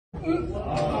Wow,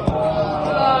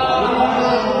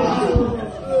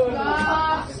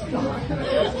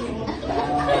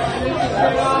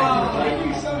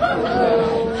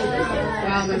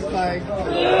 Miss Clark.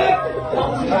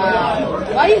 Wow.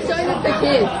 Why are you showing up the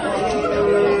kids?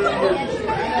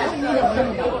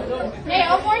 Hey,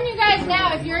 I'll warn you guys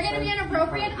now, if you're going to be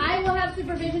inappropriate, I will have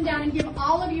supervision down and give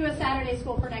all of you a Saturday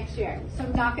school for next year. So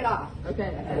knock it off.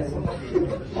 Okay.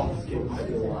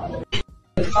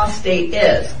 The prostate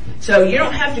is. So you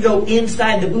don't have to go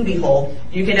inside the booty hole.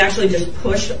 You can actually just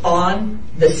push on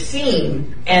the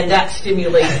seam, and that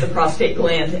stimulates the prostate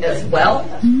gland as well.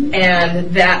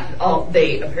 And that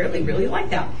they apparently really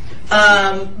like that.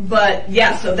 But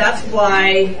yeah, so that's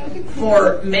why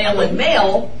for male and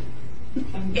male,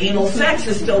 anal sex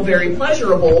is still very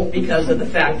pleasurable because of the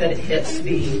fact that it hits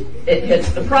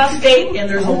the prostate, and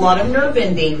there's a lot of nerve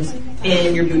endings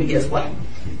in your booty as well.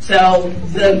 So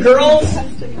the girls,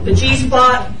 the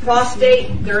G-spot,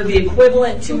 prostate, they're the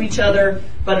equivalent to each other,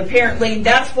 but apparently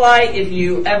that's why if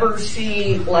you ever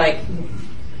see, like,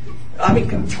 I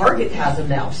mean, Target has them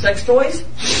now, sex toys.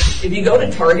 If you go to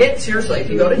Target, seriously,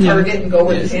 if you go to Target and go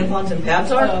where the tampons and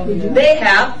pads are,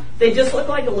 they just look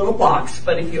like a little box,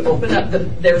 but if you open up,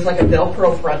 there's like a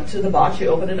Velcro front to the box, you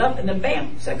open it up, and then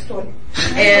bam, sex toy.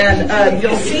 And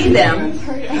you'll see them,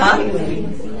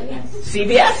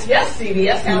 CVS, yes,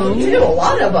 CVS has them too, a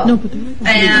lot of them.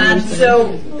 And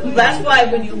so that's why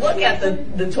when you look at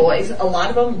the toys, a lot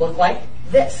of them look like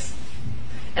this.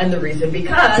 And the reason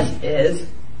because is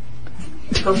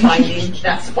for finding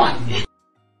that spot.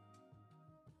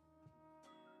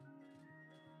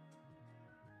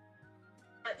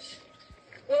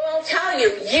 Well, I'll tell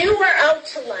you, you were out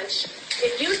to lunch.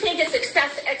 If you think it's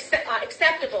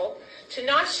acceptable to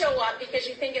not show up because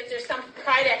you think there's some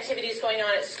pride activities going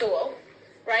on at school,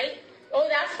 right? Oh,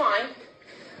 that's fine.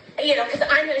 You know, because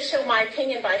I'm going to show my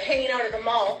opinion by hanging out at the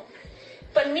mall.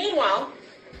 But meanwhile,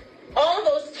 all of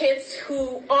those kids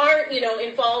who are, you know,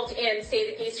 involved in,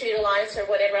 say, the Gay Street Alliance or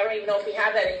whatever, I don't even know if we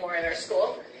have that anymore in our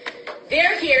school,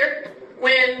 they're here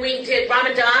when we did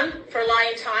Ramadan for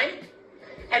Lion Time,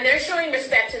 and they're showing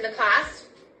respect in the class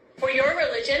for your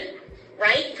religion,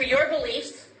 right, for your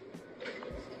beliefs.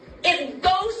 It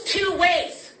goes two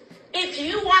ways. If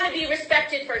you want to be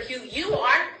respected for who you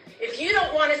are, if you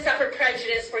don't want to suffer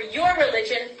prejudice for your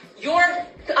religion, your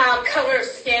color of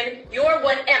skin, your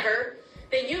whatever,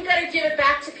 then you better give it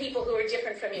back to people who are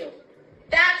different from you.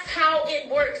 That's how it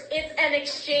works. It's an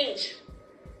exchange.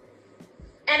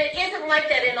 And it isn't like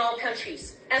that in all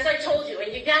countries. As I told you,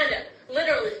 in Uganda,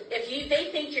 literally, if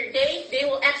they think you're gay, they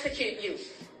will execute you.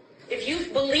 If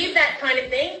you believe that kind of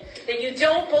thing, then you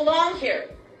don't belong here.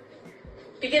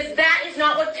 Because that is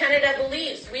not what Canada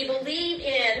believes. We believe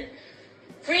in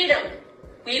freedom.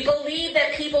 We believe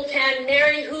that people can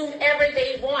marry whomever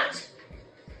they want.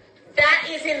 That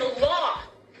is in the law.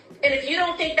 And if you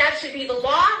don't think that should be the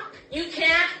law, you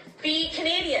can't be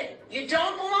Canadian. You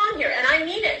don't belong here. And I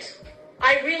mean it.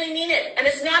 I really mean it. And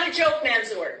it's not a joke,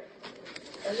 Mansour.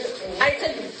 I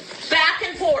said back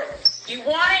and forth. You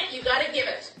want it, you got to give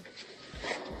it.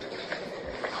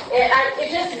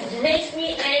 It just makes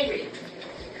me angry.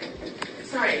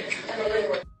 Sorry, I'm a little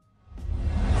worried.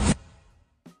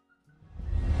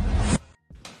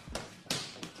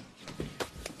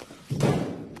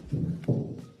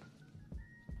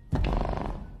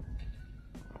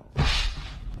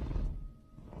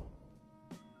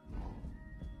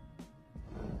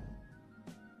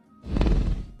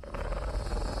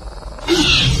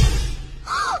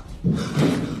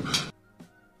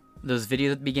 Those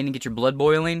videos at the beginning get your blood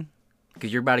boiling?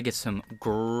 Because you're about to get some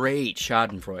great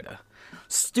schadenfreude.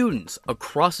 Students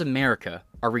across America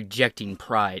are rejecting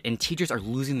pride, and teachers are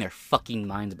losing their fucking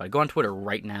minds about it. Go on Twitter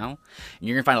right now, and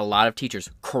you're going to find a lot of teachers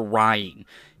crying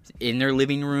in their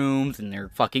living rooms, in their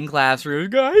fucking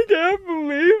classrooms. I can't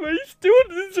believe my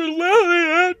students are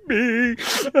laughing at me.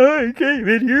 I came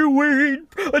in here wearing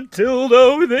a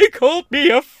dildo, they called me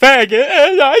a faggot,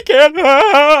 and I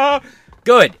can't...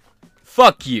 Good.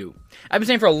 Fuck you. I've been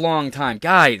saying for a long time,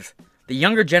 guys, the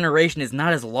younger generation is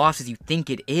not as lost as you think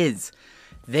it is.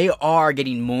 They are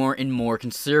getting more and more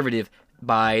conservative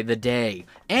by the day.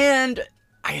 And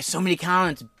I have so many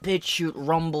comments, BitChute,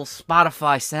 Rumble,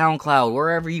 Spotify, SoundCloud,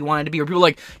 wherever you wanted to be, where people are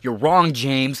like, you're wrong,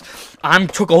 James. I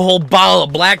took a whole bottle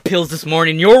of black pills this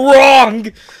morning. You're wrong.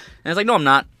 And it's like, no, I'm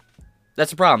not.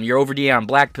 That's the problem. You're over on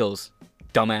black pills,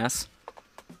 dumbass.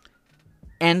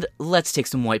 And let's take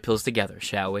some white pills together,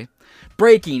 shall we?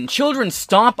 Breaking. Children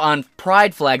stomp on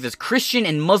pride flags as Christian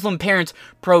and Muslim parents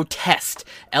protest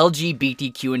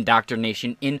LGBTQ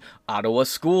indoctrination in Ottawa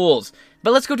schools.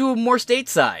 But let's go to a more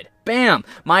stateside. Bam!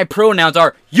 My pronouns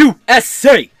are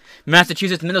USA!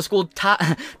 Massachusetts middle school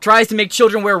tries to make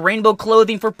children wear rainbow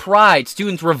clothing for Pride.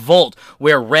 Students revolt,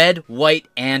 wear red, white,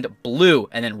 and blue.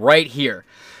 And then right here,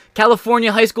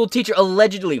 California high school teacher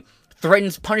allegedly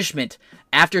threatens punishment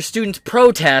after students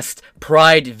protest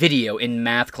Pride video in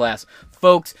math class.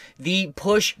 Folks, the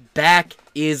pushback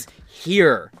is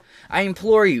here. I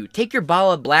implore you, take your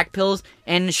bottle of black pills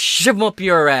and shove them up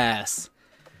your ass.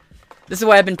 This is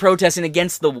why I've been protesting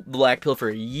against the black pill for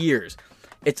years.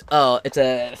 It's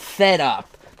a fed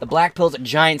up. The black pill's a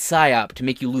giant psyop to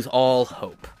make you lose all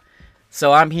hope.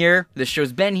 So I'm here, this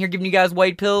show's Ben here giving you guys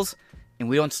white pills, and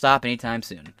we don't stop anytime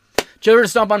soon. Children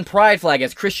stomp on pride flag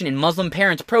as Christian and Muslim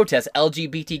parents protest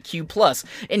LGBTQ+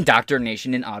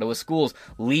 indoctrination in Ottawa schools.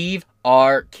 Leave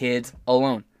our kids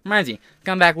alone. Reminds me,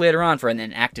 come back later on for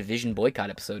an Activision boycott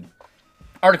episode.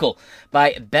 Article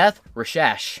by Beth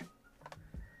Rashash.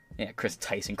 Yeah, Chris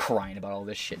Tyson crying about all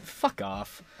this shit. Fuck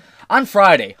off. On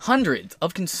Friday, hundreds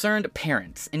of concerned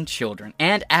parents and children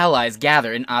and allies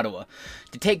gather in Ottawa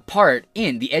to take part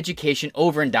in the education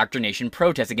over indoctrination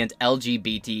protest against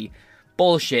LGBT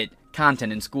bullshit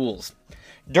content in schools.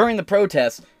 During the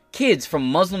protest, kids from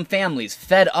Muslim families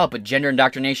fed up with gender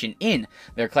indoctrination in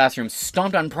their classrooms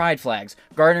stomped on pride flags,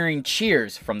 garnering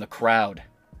cheers from the crowd.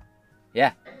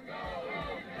 Yeah.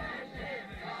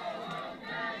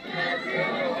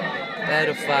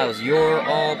 Pedophiles, you're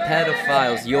all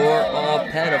pedophiles, you're all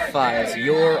pedophiles,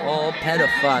 you're all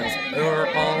pedophiles, you're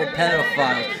all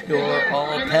pedophiles, you're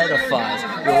all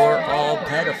pedophiles, you're all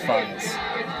pedophiles.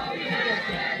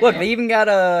 Look, they even got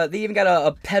a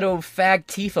pedo fag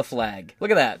Tifa flag. Look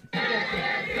at that.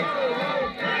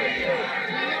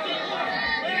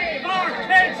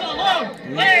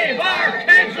 Leave our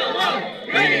kids alone!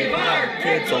 Leave our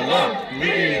kids alone! Leave our kids alone!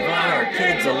 Leave our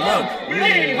kids alone!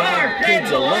 Leave our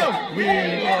kids alone!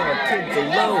 Leave our kids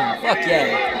alone. Fuck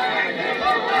yeah.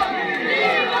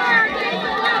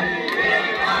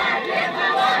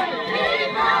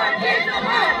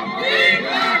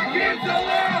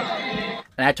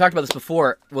 And I talked about this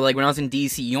before, well, like when I was in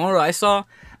DC, you know what I saw?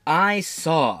 I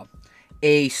saw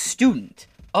a student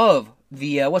of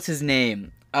the, what's his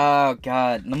name? Oh,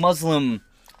 God, the Muslim,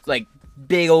 like,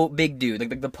 big dude,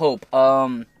 like the Pope,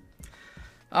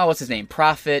 what's his name?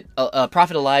 Prophet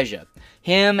Elijah.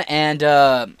 Him and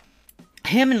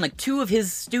like two of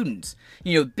his students,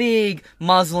 you know, big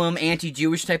Muslim,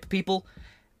 anti-Jewish type of people,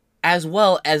 as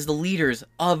well as the leaders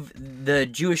of the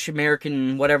Jewish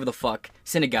American, whatever the fuck,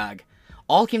 synagogue,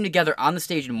 all came together on the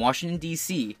stage in Washington,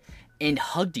 D.C., and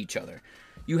hugged each other.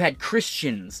 You had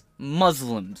Christians,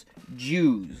 Muslims,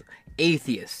 Jews,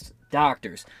 atheists,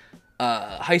 doctors,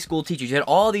 high school teachers. You had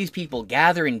all these people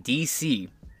gather in D.C.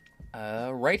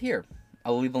 Right here.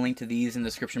 I'll leave a link to these in the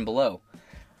description below.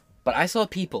 But I saw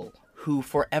people who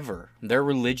forever, their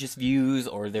religious views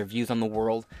or their views on the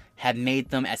world had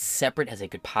made them as separate as they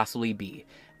could possibly be.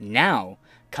 Now,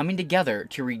 coming together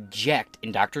to reject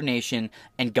indoctrination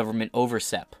and government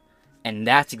overstep. And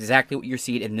that's exactly what you're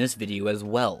seeing in this video as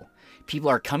well. People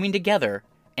are coming together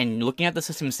and looking at the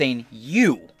system saying,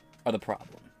 you are the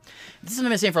problem. This is what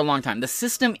I've been saying for a long time. The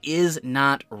system is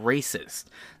not racist.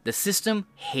 The system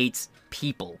hates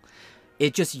people.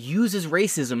 It just uses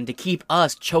racism to keep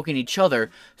us choking each other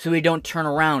so we don't turn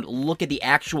around, look at the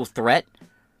actual threat,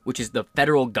 which is the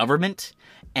federal government,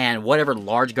 and whatever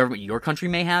large government your country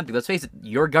may have. Because let's face it,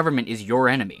 your government is your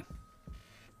enemy.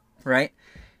 Right?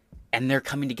 And they're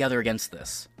coming together against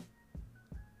this.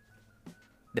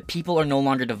 The people are no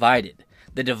longer divided.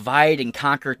 The divide and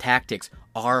conquer tactics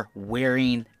are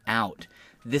wearing out.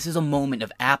 This is a moment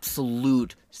of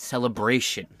absolute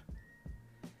celebration.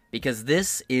 Because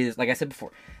this is, like I said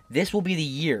before, this will be the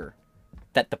year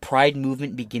that the Pride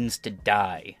movement begins to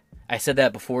die. I said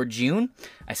that before June.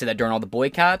 I said that during all the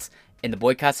boycotts. And the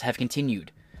boycotts have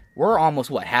continued. We're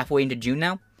almost, halfway into June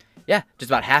now? Yeah,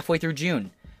 just about halfway through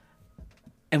June.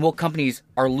 And woke companies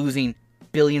are losing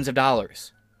billions of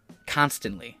dollars.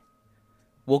 Constantly.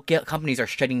 Woke companies are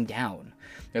shutting down.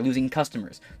 They're losing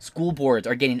customers. School boards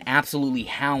are getting absolutely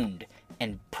hounded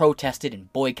and protested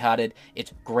and boycotted.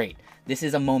 It's great. This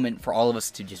is a moment for all of us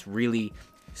to just really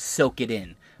soak it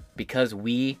in. Because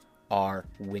we are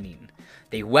winning.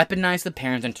 They weaponize the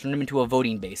parents and turn them into a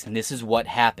voting base, and this is what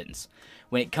happens.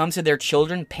 When it comes to their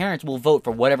children, parents will vote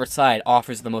for whatever side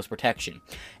offers the most protection.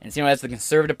 And so as the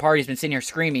Conservative Party's been sitting here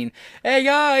screaming, hey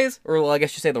guys, or well, I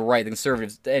guess you say the right, the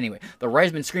Conservatives, anyway, the right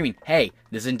has been screaming, hey,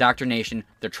 this is indoctrination,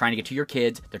 they're trying to get to your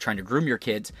kids, they're trying to groom your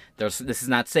kids, this is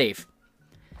not safe.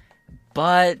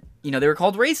 But, you know, they were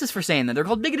called racist for saying that, they were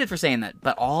called bigoted for saying that,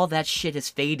 but all that shit has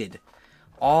faded.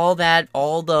 all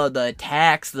the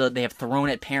attacks that they have thrown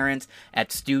at parents,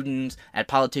 at students, at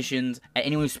politicians, at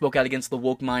anyone who spoke out against the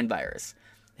woke mind virus,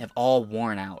 have all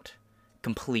worn out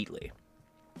completely.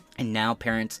 And now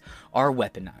parents are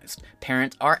weaponized,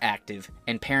 parents are active,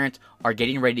 and parents are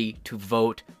getting ready to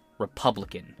vote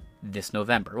Republican this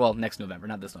November. Well, next November,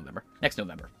 not this November. Next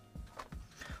November.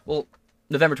 Well,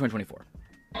 November 2024.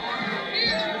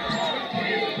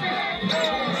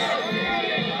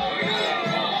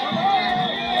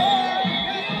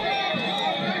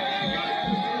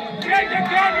 Get the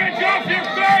garbage off your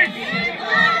face!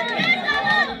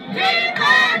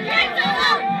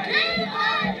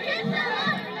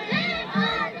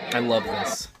 I love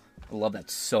this. I love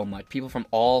that so much. People from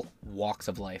all walks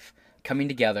of life coming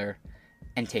together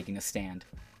and taking a stand.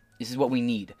 This is what we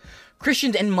need.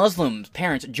 Christians and Muslims,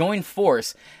 parents, join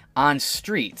force on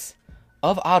streets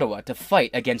of Ottawa to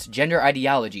fight against gender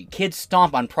ideology. Kids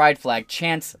stomp on pride flag,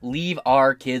 chants, "Leave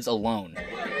our kids alone."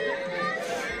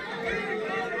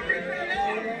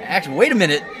 Actually, wait a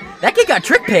minute. That kid got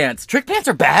trick pants. Trick pants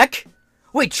are back?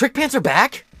 Wait, trick pants are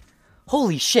back?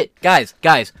 Holy shit. Guys.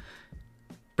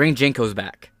 Bring Jinkos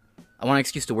back. I want an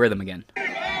excuse to wear them again.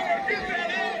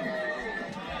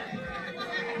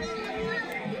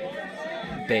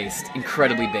 Based.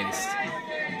 Incredibly based.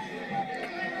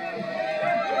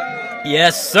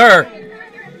 Yes, sir!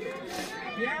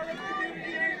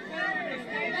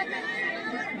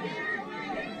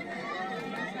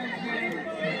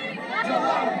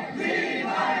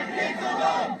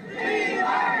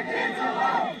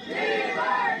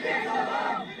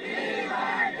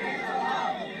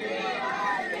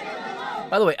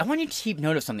 By the way, I want you to keep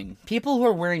note of something. People who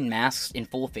are wearing masks in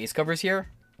full face covers here,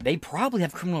 they probably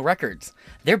have criminal records.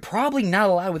 They're probably not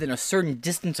allowed within a certain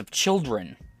distance of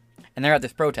children. And they're at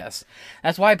this protest.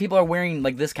 That's why people are wearing,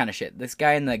 like, this kind of shit. This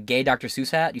guy in the gay Dr.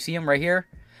 Seuss hat, you see him right here?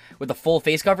 With the full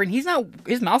face covering. His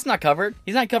mouth's not covered.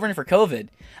 He's not covering it for COVID.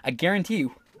 I guarantee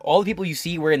you, all the people you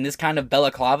see wearing this kind of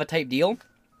balaclava type deal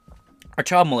are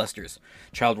child molesters,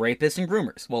 child rapists, and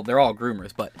groomers. Well, they're all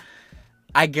groomers, but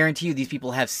I guarantee you these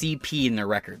people have CP in their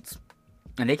records.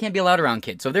 And they can't be allowed around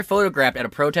kids. So if they're photographed at a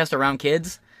protest around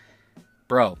kids,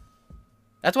 bro.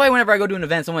 That's why whenever I go to an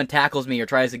event, someone tackles me or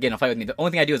tries to get in a fight with me, the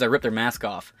only thing I do is I rip their mask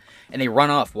off. And they run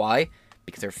off. Why?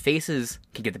 Because their faces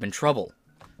can get them in trouble.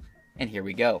 And here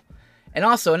we go. And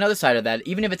also, another side of that,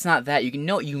 even if it's not that, you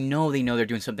know they know they're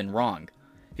doing something wrong.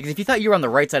 Because if you thought you were on the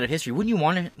right side of history, wouldn't you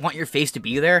want your face to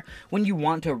be there? Wouldn't you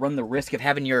want to run the risk of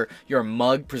having your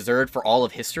mug preserved for all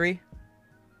of history?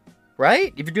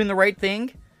 Right? If you're doing the right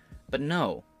thing? But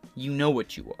no. You know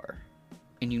what you are.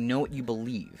 And you know what you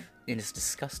believe. And it's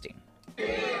disgusting.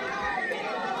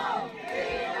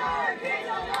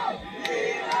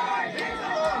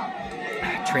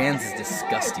 Trans is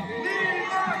disgusting.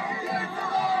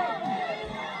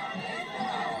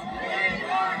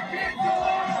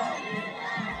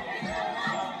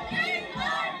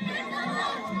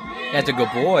 That's a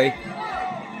good boy.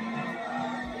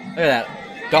 Look at that.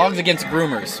 Dogs against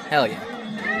groomers. Hell yeah.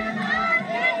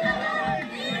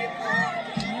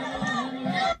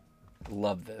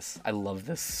 Love this. I love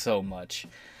this so much.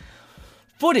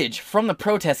 Footage from the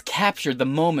protest captured the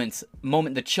moment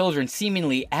the children,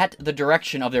 seemingly at the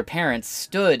direction of their parents,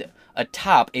 stood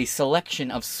atop a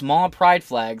selection of small pride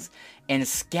flags and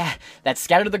that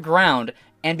scattered the ground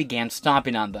and began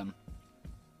stomping on them.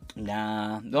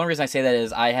 Nah, the only reason I say that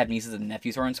is I have nieces and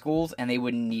nephews who are in schools, and they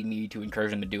wouldn't need me to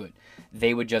encourage them to do it.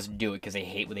 They would just do it because they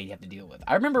hate what they have to deal with.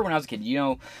 I remember when I was a kid,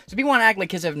 so people want to act like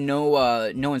kids have no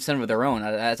incentive of their own.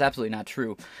 That's absolutely not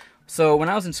true. So when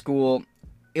I was in school,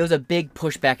 it was a big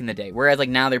push back in the day. Whereas, like,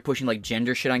 now they're pushing, like,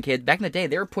 gender shit on kids. Back in the day,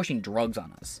 they were pushing drugs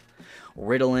on us.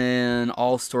 Ritalin,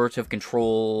 all sorts of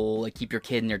control, like, keep your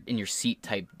kid in your seat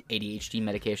type ADHD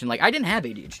medication. Like, I didn't have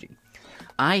ADHD.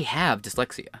 I have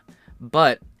dyslexia.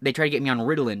 But they tried to get me on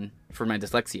Ritalin for my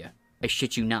dyslexia. I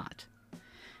shit you not.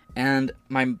 And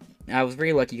I was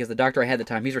very lucky because the doctor I had at the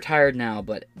time, he's retired now,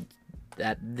 but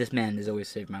this man has always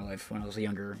saved my life when I was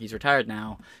younger. He's retired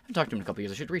now. I haven't talked to him in a couple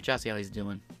years. I should reach out, see how he's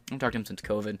doing. I haven't talked to him since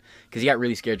COVID, because he got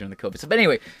really scared during the COVID. But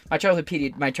anyway, my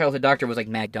childhood doctor was like,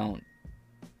 Mag, don't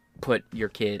put your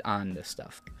kid on this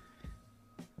stuff.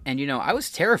 And, I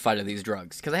was terrified of these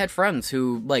drugs, because I had friends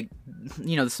who, like,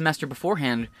 the semester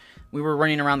beforehand, we were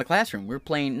running around the classroom. We were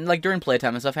playing, like, during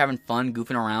playtime and stuff, having fun,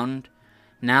 goofing around.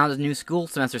 Now the new school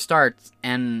semester starts,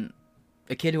 and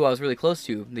a kid who I was really close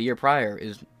to the year prior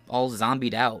is all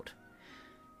zombied out.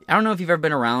 I don't know if you've ever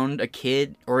been around a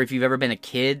kid, or if you've ever been a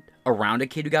kid around a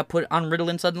kid who got put on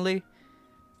Ritalin suddenly.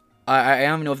 I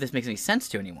don't know if this makes any sense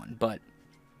to anyone, but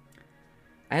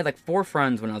I had like 4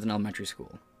 friends when I was in elementary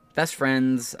school. best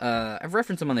friends, I've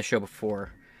referenced them on the show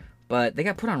before, but they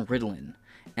got put on Ritalin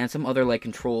and some other, like,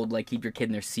 controlled, like, keep your kid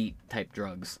in their seat type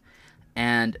drugs.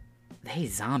 And they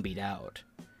zombied out.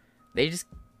 They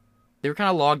were kind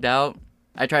of logged out.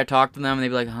 I tried to talk to them, and they'd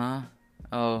be like, huh?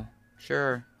 Oh,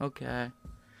 sure, okay.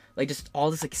 Like, just all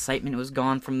this excitement was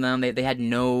gone from them. They had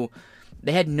no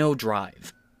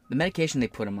drive. The medication they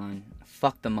put them on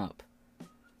fucked them up.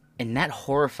 And that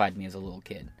horrified me as a little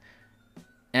kid.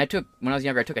 And when I was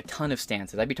younger, I took a ton of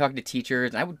stances. I'd be talking to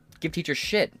teachers, and I would give teachers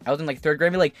shit. I was in, like, 3rd grade,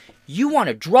 and be like, you want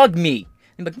to drug me?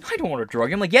 And they'd be like, I don't want to drug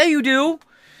you. I'm like, yeah, you do.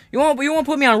 You want to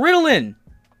put me on Ritalin.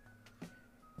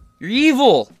 You're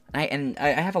evil. And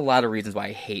I have a lot of reasons why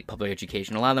I hate public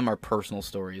education. A lot of them are personal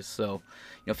stories, so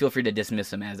feel free to dismiss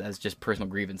them as just personal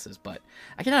grievances. But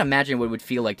I cannot imagine what it would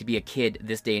feel like to be a kid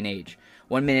this day and age.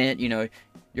 One minute,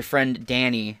 your friend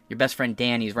Danny, your best friend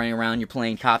Danny is running around, you're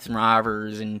playing cops and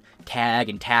robbers and tag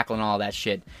and tackle and all that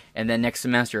shit. And then next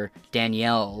semester,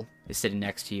 Danielle is sitting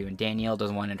next to you, and Danielle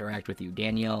doesn't want to interact with you.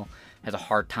 Danielle has a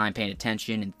hard time paying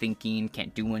attention and thinking,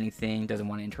 can't do anything, doesn't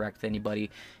want to interact with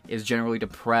anybody, is generally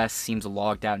depressed, seems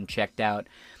logged out and checked out.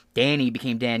 Danny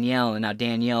became Danielle, and now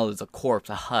Danielle is a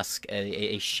corpse, a husk,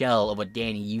 a shell of what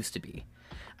Danny used to be.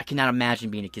 I cannot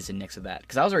imagine being a kid sitting next to that,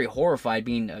 because I was already horrified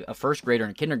being a 1st grader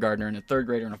and a kindergartner and a 3rd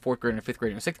grader and a 4th grader and a 5th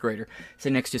grader and a 6th grader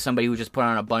sitting next to somebody who just put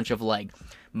on a bunch of, like,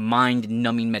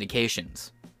 mind-numbing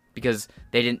medications. Because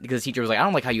the teacher was like, I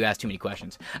don't like how you ask too many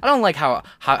questions. I don't like how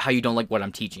you don't like what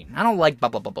I'm teaching. I don't like blah,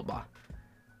 blah, blah, blah, blah.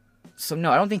 So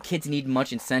no, I don't think kids need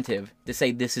much incentive to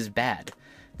say this is bad.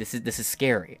 This is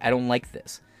scary. I don't like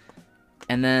this.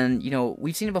 And then,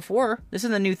 we've seen it before. This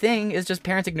isn't a new thing. It's just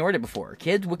parents ignored it before.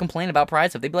 Kids would complain about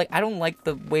pride stuff. They'd be like, I don't like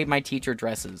the way my teacher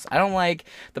dresses. I don't like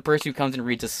the person who comes and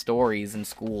reads us stories in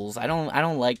schools. I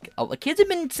don't like... Kids have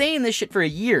been saying this shit for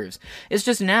years. It's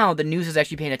just now the news is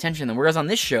actually paying attention to them. Whereas on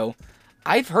this show,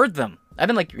 I've heard them. I've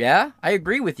been like, yeah, I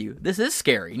agree with you. This is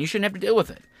scary, and you shouldn't have to deal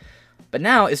with it. But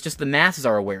now, it's just the masses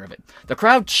are aware of it. The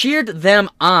crowd cheered them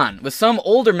on, with some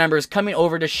older members coming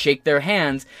over to shake their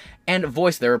hands and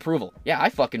voice their approval. Yeah, I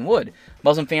fucking would.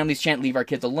 Muslim families chant, leave our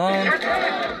kids alone.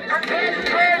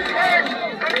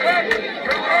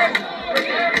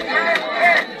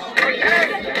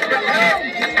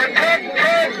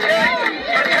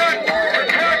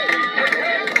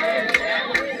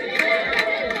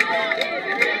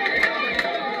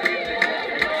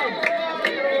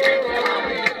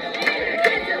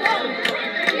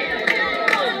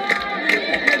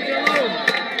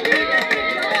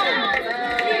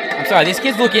 Sorry, these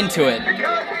kids look into it.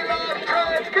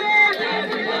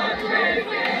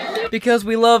 Because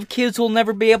we love kids who will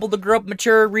never be able to grow up,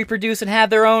 mature, reproduce, and have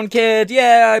their own kids.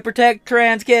 Yeah, I protect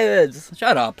trans kids.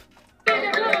 Shut up.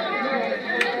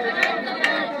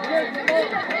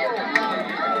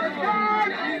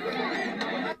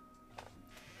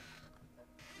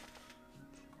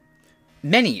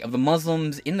 Many of the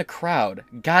Muslims in the crowd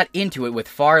got into it with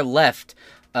far left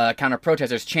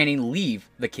counter-protesters chanting, leave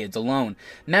the kids alone.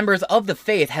 Members of the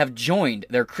faith have joined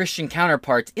their Christian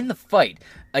counterparts in the fight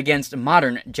against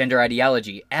modern gender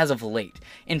ideology as of late.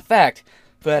 In fact,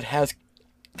 that has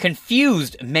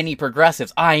confused many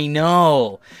progressives. I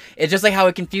know. It's just like how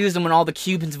it confused them when all the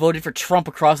Cubans voted for Trump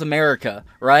across America,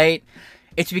 right?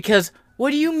 It's because,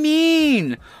 what do you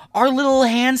mean? Our little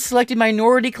hand-selected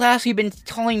minority class we've been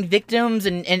calling victims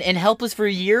and helpless for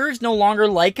years no longer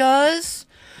like us?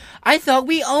 I thought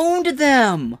we owned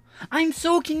them. I'm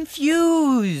so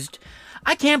confused.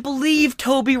 I can't believe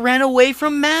Toby ran away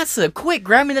from Massa. Quick,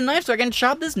 grab me the knife so I can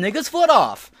chop this nigga's foot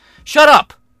off. Shut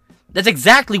up. That's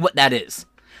exactly what that is.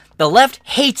 The left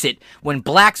hates it when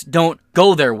blacks don't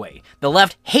go their way. The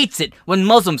left hates it when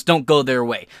Muslims don't go their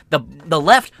way. The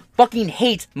left fucking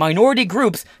hates minority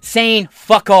groups saying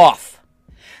fuck off.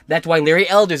 That's why Larry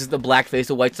Elders is the black face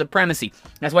of white supremacy.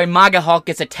 That's why MAGA Hawk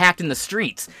gets attacked in the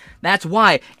streets. That's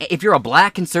why, if you're a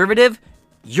black conservative,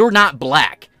 you're not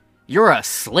black. You're a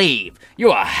slave.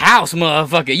 You're a house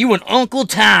motherfucker. You an Uncle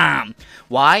Tom.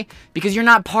 Why? Because you're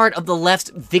not part of the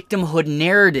left's victimhood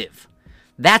narrative.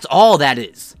 That's all that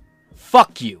is.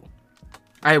 Fuck you.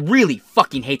 I really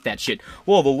fucking hate that shit.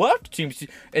 Well, the left seems,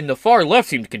 and the far left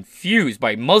seems confused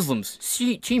by Muslims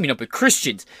teaming up with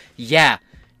Christians. Yeah.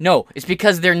 No, it's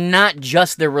because they're not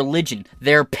just their religion.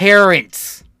 They're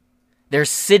parents. They're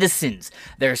citizens.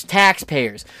 There's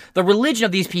taxpayers. The religion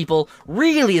of these people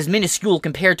really is minuscule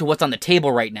compared to what's on the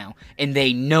table right now, and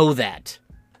they know that.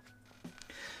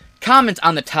 Comments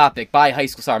on the topic by high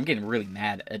school... Sorry, I'm getting really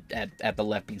mad at the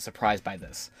left being surprised by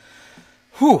this.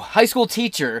 High school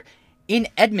teacher in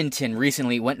Edmonton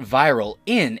recently went viral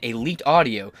in a leaked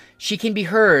audio. She can be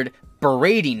heard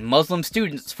berating Muslim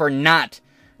students for not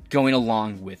going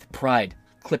along with pride.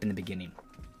 Clip in the beginning.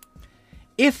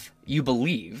 If you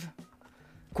believe,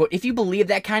 quote, if you believe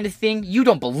that kind of thing, you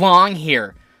don't belong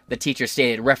here, the teacher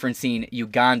stated, referencing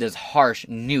Uganda's harsh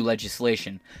new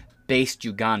legislation, Based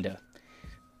Uganda.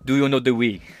 Do you know the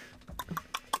we?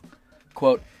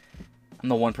 Quote, I'm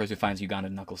the one person who finds Uganda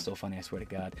knuckles so funny, I swear to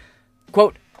God.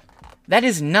 Quote, that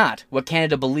is not what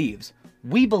Canada believes.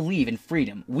 We believe in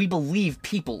freedom. We believe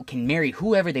people can marry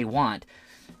whoever they want,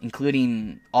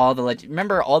 including all the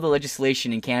remember all the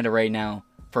legislation in Canada right now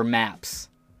for maps.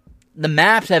 The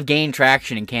maps have gained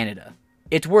traction in Canada.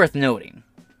 It's worth noting.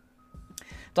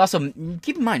 It's also,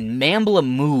 keep in mind, Mambla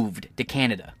moved to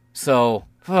Canada. So,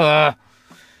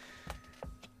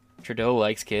 Trudeau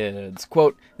likes kids.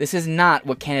 Quote, this is not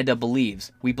what Canada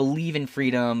believes. We believe in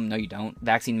freedom. No, you don't.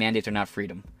 Vaccine mandates are not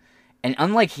freedom. And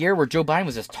unlike here, where Joe Biden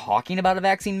was just talking about a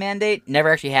vaccine mandate, never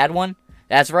actually had one.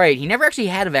 That's right. He never actually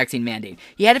had a vaccine mandate.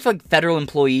 He had it for like, federal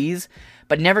employees,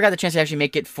 but never got the chance to actually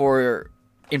make it for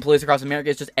employees across America.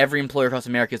 It's just every employer across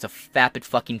America is a vapid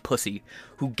fucking pussy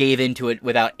who gave into it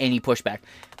without any pushback.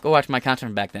 Go watch my content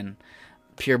from back then.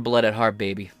 Pure blood at heart,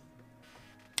 baby.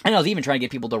 And I was even trying to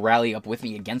get people to rally up with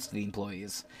me against the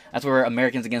employees. That's where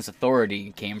Americans Against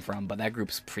Authority came from, but that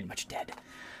group's pretty much dead.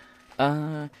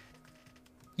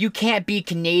 You can't be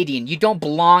Canadian. You don't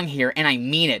belong here, and I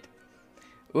mean it.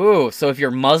 Ooh, so if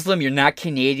you're Muslim, you're not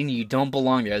Canadian, you don't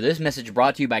belong there. This message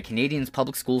brought to you by Canadians'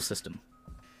 public school system.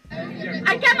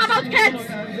 I care about kids.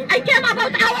 I care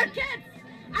about our kids.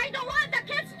 I don't want the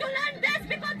kids to learn this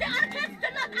because they are kids,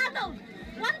 they're not adults.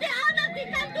 When they're adults,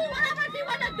 they can do whatever they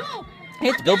want to do. Hey,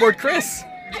 it's Billboard Chris.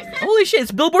 Holy shit,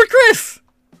 it's Billboard Chris.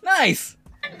 Nice.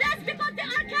 That's because they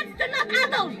are kids, they're not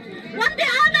adults. When they're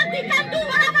adults, they can do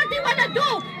whatever they want to do.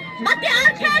 But they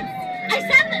are kids. I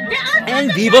said they are kids.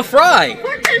 And Viva Fry.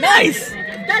 Nice.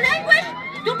 The language,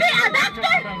 to be a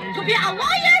doctor, to be a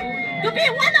lawyer, to be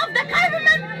one of the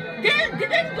government. They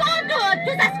didn't go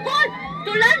to the school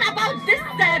to learn about this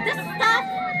stuff.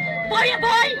 Boy,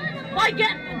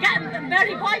 get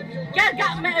marry boy,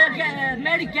 girl,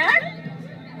 marry girl.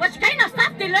 What kind of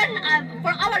stuff they learn for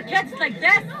our kids like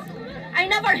this? I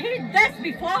never heard this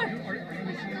before.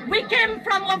 We came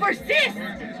from overseas,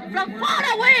 from far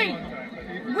away.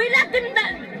 We let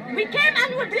them, we came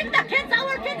and we bring our kids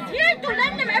here to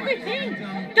learn them everything.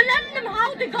 To learn them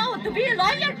how to go, to be a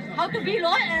lawyer, how to be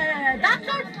a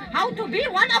doctor, how to be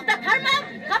one of the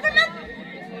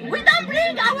government. We don't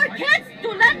bring our kids to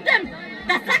learn them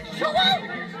the sexual,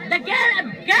 the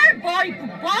girl, boy.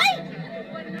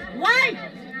 Why?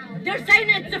 They're saying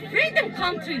it's a freedom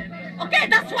country. Okay,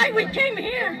 that's why we came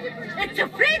here. It's a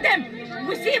freedom.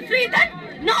 We see freedom.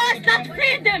 No, it's not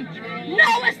freedom.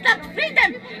 No, it's not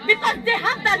freedom. Because they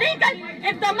have the legal.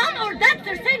 If the mom or dad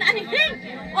are saying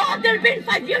anything, oh, they've been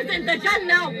 5 years in the jail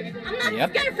now. I'm not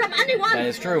scared from anyone. That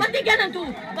is true. What they gonna do?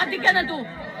 What they gonna do?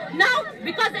 Now,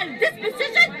 because in this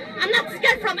position, I'm not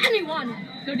scared from anyone.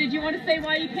 So did you want to say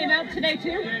why you came out today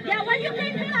too? Yeah, why you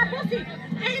came here, pussy?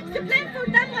 I explained for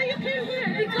them why you came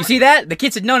here. Because You see that? The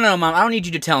kid said, no, Mom, I don't need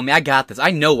you to tell me. I got this.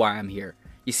 I know why I'm here.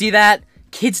 You see that?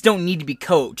 Kids don't need to be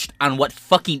coached on what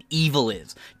fucking evil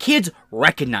is. Kids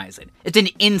recognize it. It's an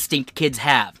instinct kids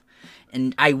have.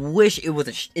 And I wish it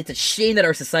was it's a shame that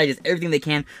our society does everything they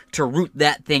can to root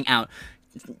that thing out.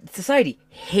 Society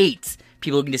hates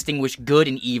people who can distinguish good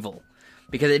and evil,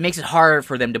 because it makes it harder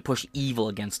for them to push evil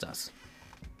against us.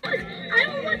 I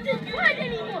don't want this pride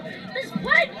anymore. This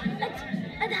pride,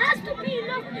 it has to be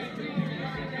enough.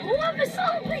 Whoever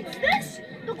celebrates this,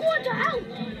 they're going to hell.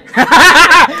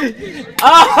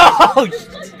 Oh!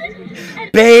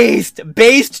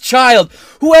 Based child.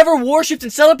 Whoever worships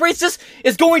and celebrates this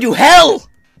is going to hell.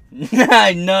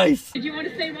 Nice. Did you want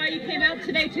to say why you came out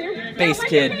today too? Based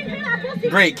kid.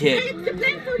 Great kid. I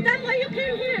explained for them why you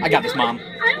came here. I got this, Mom.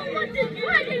 I don't want this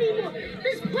pride anymore.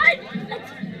 This pride,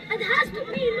 it has to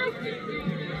be enough.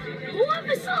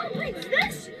 Whoever celebrates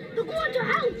this, they're going to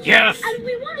hell. Yes. And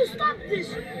we want to stop this.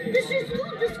 This is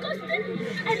too disgusting.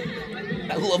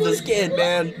 And I love this kid,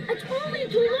 man. It's only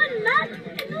to learn math,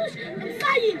 English, and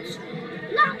science.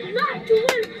 Not to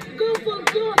learn girl for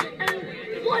girl and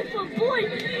boy for boy.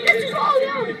 This is all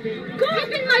wrong.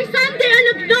 Keeping my Sunday and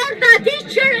ignore the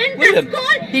teacher in the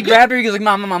school. He grabbed her. He goes like,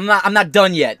 Mom, I'm not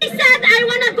done yet. He said, I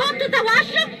want to go to the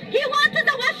washroom. He went to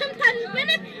the washroom 10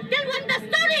 minutes. Then when the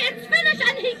story is finished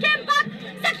and he came back,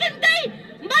 second day,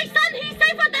 my son, he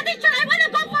said for the teacher, I want to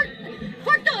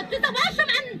go to the washroom,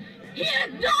 and he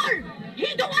ignored.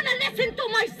 He don't want to listen to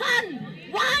my son.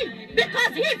 Why?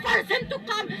 Because he forced him to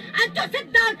come and to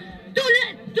sit down to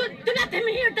let him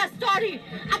hear the story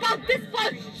about this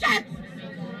bullshit.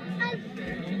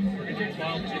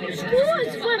 School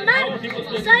is But man,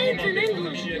 say it in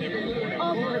English.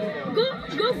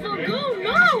 Go for go,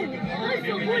 no. Boy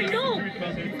for boy, no.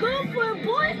 Go for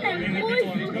boy and boy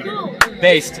for girl.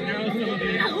 Based.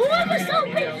 Whoever so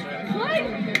big, right?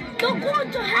 Don't go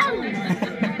to hell. We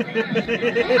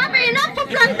have enough from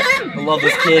them. I love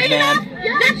this kid, man.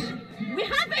 Yes, we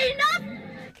have enough.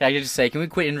 Can I just say, can we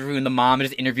quit interviewing the mom and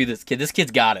just interview this kid? This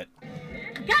kid's got it.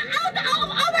 Get out of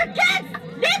our kids!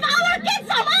 Leave our kids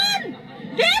alone!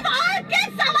 Leave our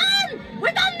kids alone!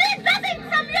 We don't need nothing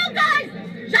from you guys!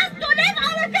 Just to leave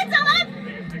our kids alone!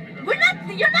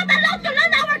 You're not allowed to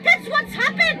learn our kids what's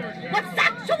happened! What's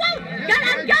sexual! Girl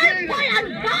and girl, boy and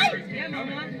boy!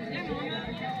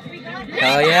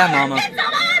 Hell yeah, mama. Leave our kids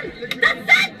alone! That's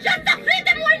it! Just the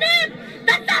freedom we need!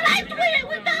 That's the right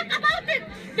we talk about it!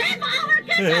 Leave our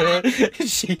kids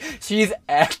alone! She's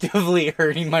actively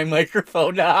hurting my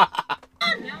microphone. That's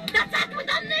it! We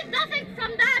don't need nothing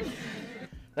from them!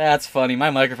 That's funny. My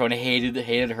microphone hated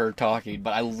her talking,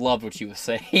 but I loved what she was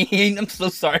saying. I'm so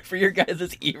sorry for your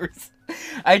guys' ears.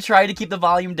 I tried to keep the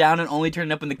volume down and only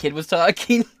turn it up when the kid was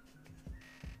talking.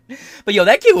 But yo,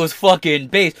 that kid was fucking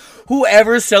based.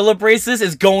 Whoever celebrates this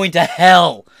is going to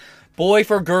hell. Boy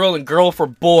for girl and girl for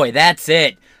boy. That's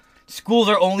it. Schools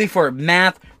are only for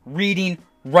math, reading,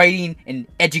 writing, and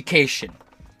education.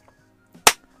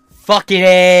 Fucking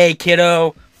A,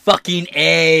 kiddo. Fucking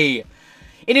A.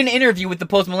 In an interview with the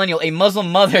Post-Millennial, a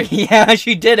Muslim mother, yeah,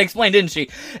 she did explain, didn't she?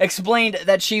 Explained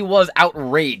that she was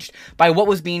outraged by what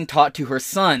was being taught to her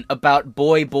son about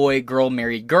boy, boy, girl,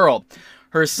 married girl.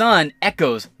 Her son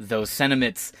echoes those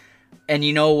sentiments. And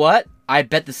you know what? I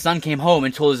bet the son came home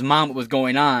and told his mom what was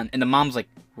going on. And the mom's like,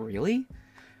 really?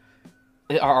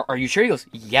 Are you sure? He goes,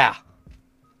 yeah.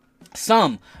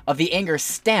 Some of the anger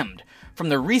stemmed from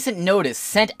the recent notice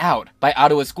sent out by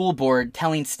Ottawa School Board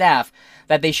telling staff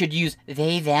that they should use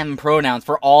they-them pronouns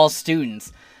for all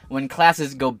students when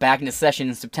classes go back into session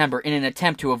in September in an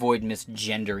attempt to avoid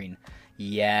misgendering.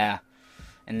 Yeah.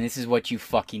 And this is what you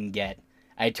fucking get.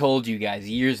 I told you guys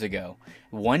years ago,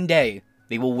 one day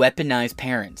they will weaponize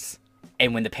parents.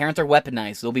 And when the parents are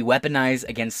weaponized, they'll be weaponized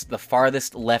against the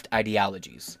farthest left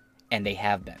ideologies. And they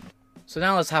have been. So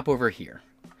now let's hop over here.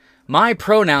 My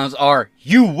pronouns are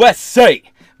USA!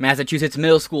 Massachusetts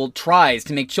middle school tries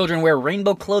to make children wear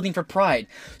rainbow clothing for pride.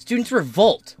 Students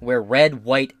revolt, wear red,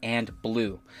 white, and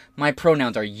blue. My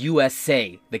pronouns are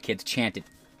USA, the kids chanted.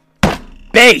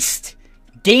 Based!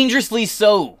 Dangerously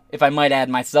so, if I might add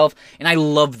myself. And I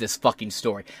love this fucking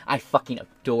story. I fucking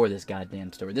adore this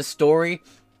goddamn story. This story,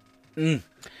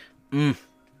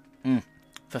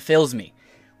 fulfills me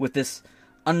with this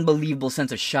unbelievable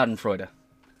sense of schadenfreude.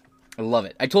 I love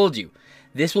it. I told you,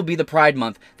 this will be the Pride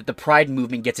Month that the Pride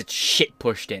movement gets its shit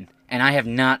pushed in. And I have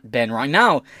not been wrong.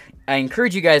 Now, I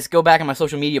encourage you guys to go back on my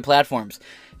social media platforms.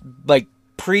 Like,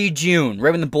 pre-June,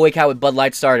 right when the boycott with Bud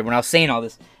Light started, when I was saying all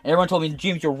this. And everyone told me,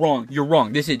 James, you're wrong. You're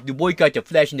wrong. This is the boycott, the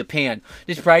flash in the pan.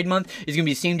 This Pride Month is going to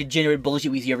be the same degenerate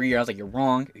bullshit we see every year. I was like, you're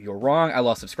wrong. You're wrong. I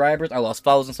lost subscribers. I lost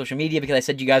followers on social media because I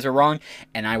said you guys are wrong.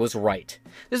 And I was right.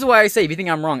 This is why I say, if you think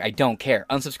I'm wrong, I don't care.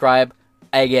 Unsubscribe.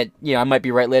 I get, I might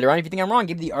be right later on. If you think I'm wrong,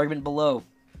 give me the argument below.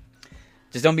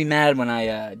 Just don't be mad when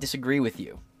I disagree with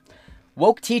you.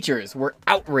 Woke teachers were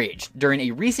outraged during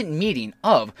a recent meeting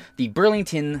of the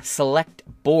Burlington Select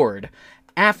Board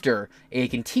after a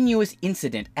continuous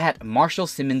incident at Marshall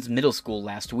Simmons Middle School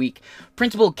last week.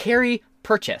 Principal Carrie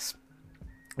Purchase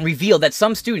revealed that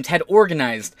some students had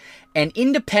organized an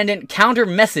independent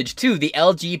counter-message to the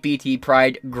LGBT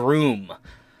Pride Groom.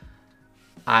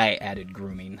 I added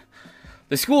grooming.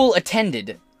 The school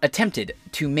attempted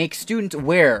to make students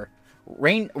wear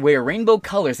rainbow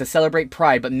colors to celebrate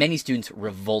Pride, but many students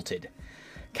revolted.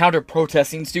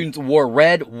 Counter-protesting students wore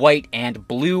red, white, and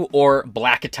blue or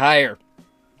black attire.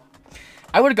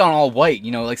 I would have gone all white,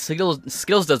 like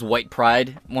Skittles does white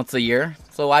Pride once a year,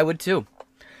 so I would too.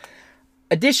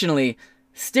 Additionally,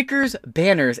 stickers,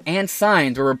 banners, and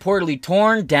signs were reportedly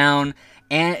torn down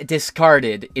and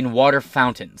discarded in water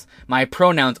fountains. My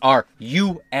pronouns are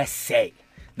USA.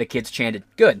 The kids chanted.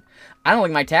 Good. I don't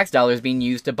like my tax dollars being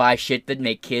used to buy shit that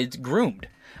make kids groomed.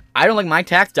 I don't like my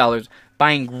tax dollars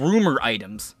buying groomer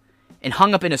items and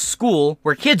hung up in a school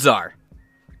where kids are.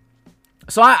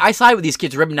 So I side with these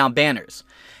kids ripping down banners.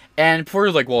 And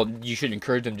Porter's like, well, you should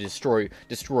encourage them to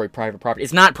destroy private property.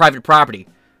 It's not private property.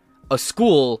 A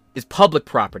school is public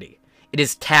property. It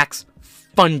is tax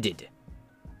funded.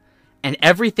 And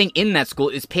everything in that school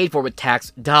is paid for with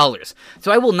tax dollars.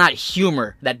 So I will not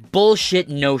humor that bullshit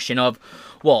notion of,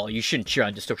 well, you shouldn't cheer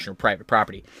on destruction of private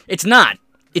property. It's not.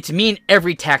 It's me and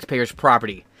every taxpayer's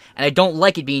property. And I don't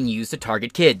like it being used to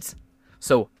target kids.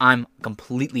 So I'm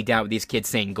completely down with these kids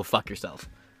saying, go fuck yourself.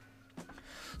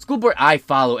 School board I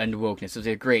follow End Wokeness is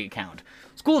a great account.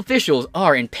 School officials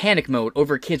are in panic mode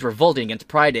over kids revolting against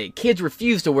Pride Day. Kids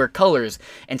refuse to wear colors,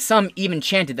 and some even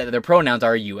chanted that their pronouns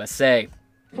are USA.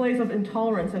 Displays of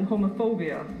intolerance and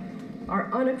homophobia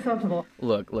are unacceptable.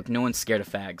 Look, no one's scared of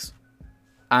fags.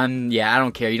 I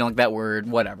don't care, you don't like that word,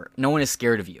 whatever. No one is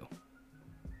scared of you.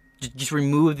 Just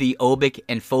remove the obic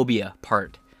and phobia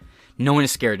part. No one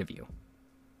is scared of you.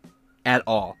 At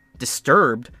all.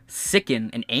 Disturbed,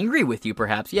 sickened, and angry with you,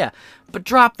 perhaps, yeah. But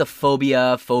drop the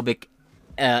phobic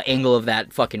angle of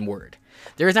that fucking word.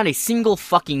 There is not a single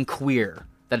fucking queer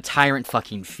that a tyrant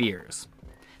fucking fears.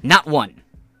 Not one.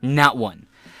 Not one.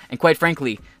 And quite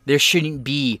frankly, there shouldn't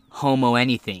be homo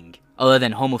anything other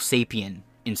than homo sapien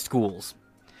in schools.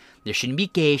 There shouldn't be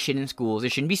gay shit in schools.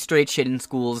 There shouldn't be straight shit in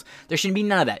schools. There shouldn't be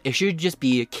none of that. It should just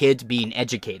be kids being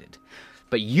educated.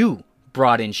 But you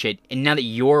brought in shit, and now that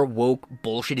your woke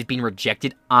bullshit is being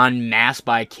rejected en masse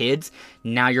by kids,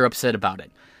 now you're upset about it.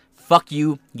 Fuck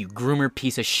you, you groomer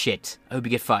piece of shit. I hope you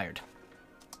get fired.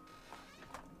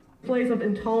 Displays of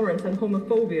intolerance and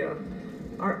homophobia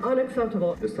are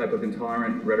unacceptable. This type of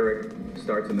intolerant rhetoric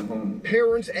starts in the home.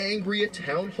 Parents angry at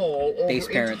town hall over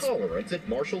Parents. intolerance at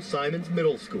Marshall Simons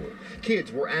Middle School.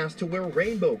 Kids were asked to wear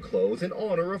rainbow clothes in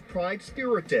honor of Pride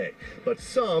Spirit Day, but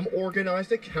some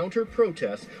organized a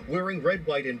counter-protest wearing red,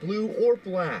 white, and blue or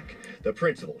black. The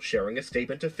principal sharing a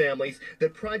statement to families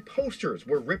that Pride posters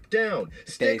were ripped down,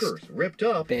 stickers ripped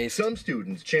up. Some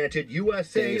students chanted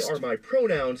USA are my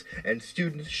pronouns, and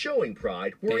students showing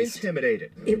Pride were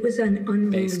intimidated. It was an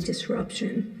unruly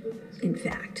disruption, in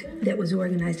fact, that was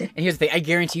organized. And here's the thing, I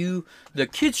guarantee you, the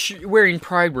kids wearing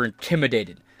Pride were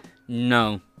intimidated.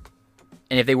 No.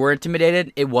 And if they were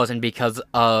intimidated, it wasn't because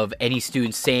of any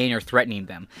students saying or threatening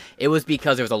them. It was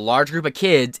because there was a large group of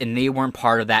kids, and they weren't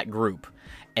part of that group.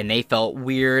 And they felt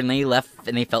weird, and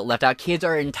they felt left out. Kids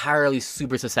are entirely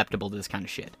super susceptible to this kind of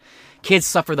shit. Kids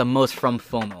suffer the most from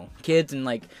FOMO. Kids and,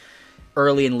 like,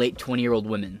 early and late 20-year-old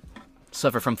women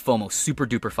suffer from FOMO super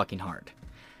duper fucking hard.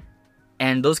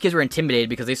 And those kids were intimidated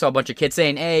because they saw a bunch of kids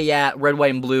saying, hey, yeah, red,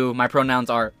 white, and blue, my pronouns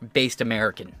are based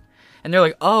American. And they're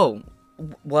like, oh,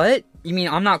 what? You mean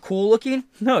I'm not cool looking?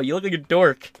 No, you look like a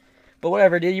dork. But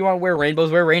whatever, dude, you want to wear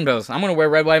rainbows, wear rainbows. I'm going to wear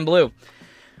red, white, and blue.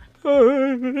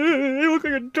 You look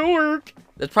like a dork.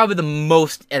 That's probably the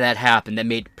most that happened that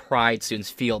made Pride students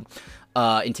feel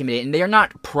intimidated. And they are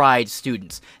not Pride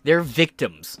students. They're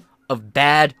victims of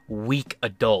bad, weak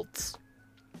adults.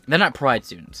 They're not Pride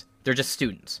students. They're just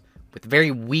students with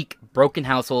very weak, broken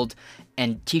households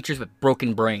and teachers with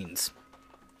broken brains.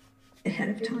 Ahead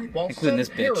of time. While some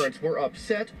parents were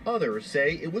upset, others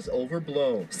say it was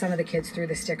overblown. Some of the kids threw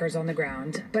the stickers on the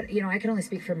ground. But, I can only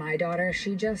speak for my daughter.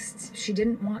 She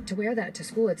didn't want to wear that to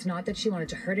school. It's not that she wanted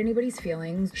to hurt anybody's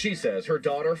feelings. She says her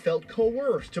daughter felt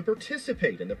coerced to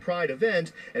participate in the Pride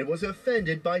event and was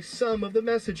offended by some of the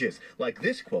messages, like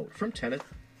this quote from Tennessee.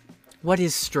 What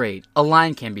is straight? A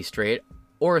line can be straight,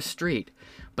 or a street.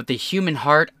 But the human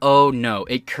heart, oh no,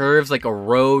 it curves like a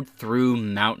road through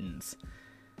mountains.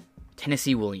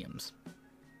 Tennessee Williams.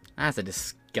 That's a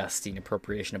disgusting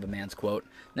appropriation of a man's quote.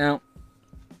 Now,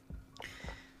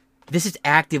 this is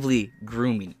actively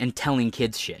grooming and telling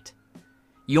kids shit.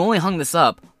 You only hung this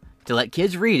up to let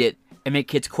kids read it and make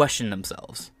kids question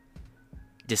themselves.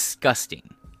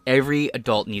 Disgusting. Every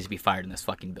adult needs to be fired in this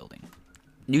fucking building.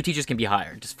 New teachers can be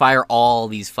hired. Just fire all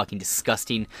these fucking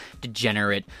disgusting,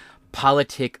 degenerate,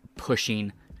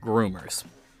 politic-pushing groomers.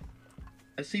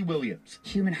 Tennessee Williams.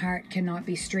 Human heart cannot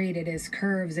be straight. It is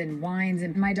curves and winds.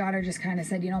 And my daughter just kind of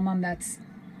said, Mom, that's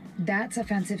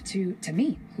offensive to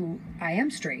me, who I am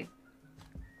straight.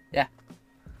 Yeah.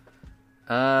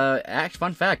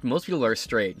 Fun fact, most people are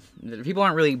straight. People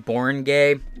aren't really born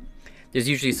gay. There's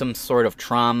usually some sort of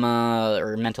trauma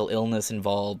or mental illness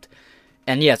involved.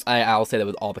 And yes, I'll say that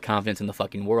with all the confidence in the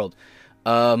fucking world.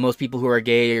 Most people who are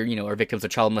gay are victims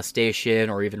of child molestation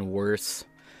or even worse.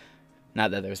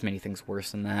 Not that there's many things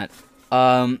worse than that.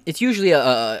 It's usually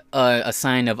a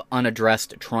sign of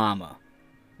unaddressed trauma,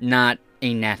 not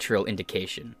a natural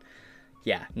indication.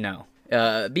 Yeah, no.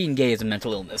 Being gay is a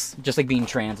mental illness, just like being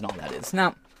trans and all that is.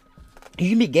 Now, you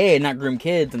can be gay and not groom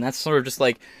kids, and that's sort of just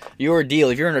like your deal.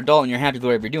 If you're an adult and you're happy with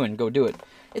whatever you're doing, go do it.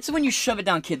 It's when you shove it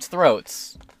down kids'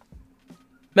 throats,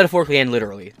 metaphorically and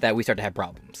literally, that we start to have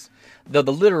problems. Though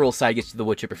the literal side gets to the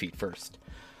wood chipper feet first.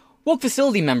 Woke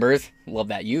facility members, love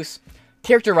that use,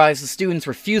 characterize the students'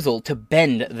 refusal to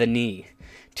bend the knee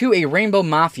to a rainbow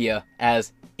mafia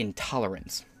as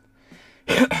intolerance.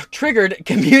 Triggered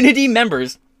community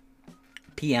members,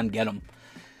 PM get 'em,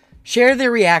 share their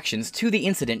reactions to the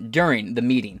incident during the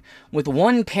meeting, with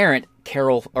one parent,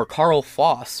 Carl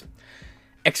Foss,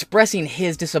 expressing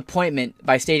his disappointment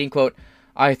by stating, quote,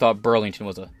 "I thought Burlington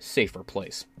was a safer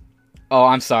place." Oh,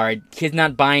 I'm sorry. Kids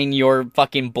not buying your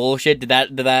fucking bullshit. Did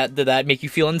that make you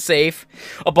feel unsafe?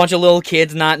 A bunch of little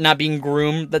kids not being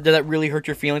groomed. Did that really hurt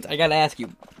your feelings? I gotta ask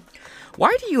you,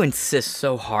 why do you insist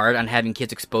so hard on having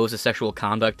kids exposed to sexual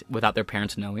conduct without their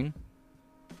parents knowing?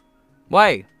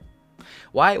 Why?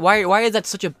 Why is that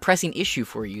such a pressing issue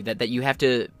for you that you have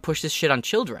to push this shit on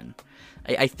children?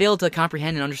 I fail to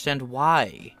comprehend and understand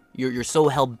why you're so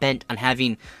hell-bent on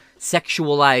having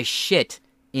sexualized shit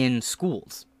in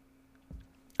schools.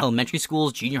 Elementary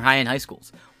schools, junior high, and high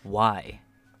schools. Why?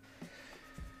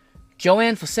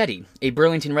 Joanne Fossetti, a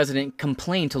Burlington resident,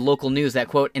 complained to local news that,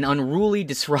 quote, an unruly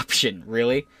disruption,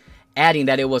 really? Adding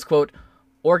that it was, quote,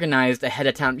 organized ahead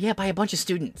of time. Yeah, by a bunch of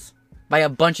students.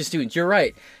 You're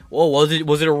right. Well, was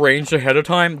it arranged ahead of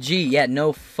time? Gee, yeah,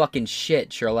 no fucking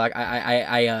shit, Sherlock.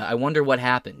 I wonder what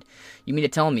happened. You mean to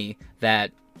tell me that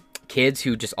kids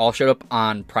who just all showed up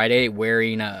on Pride Day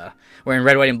wearing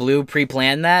red, white, and blue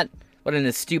pre-planned that? What an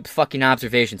astute fucking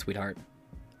observation, sweetheart.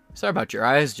 Sorry about your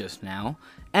eyes just now.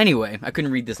 Anyway, I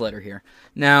couldn't read this letter here.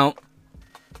 Now,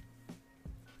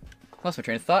 lost my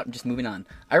train of thought. I'm just moving on.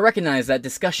 I recognize that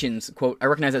discussions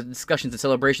and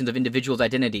celebrations of individuals'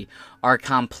 identity are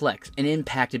complex and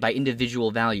impacted by individual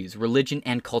values, religion,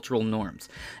 and cultural norms,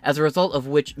 as a result of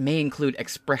which may include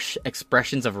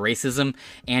expressions of racism,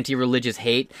 anti-religious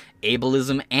hate,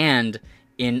 ableism, and,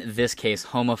 in this case,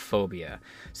 homophobia.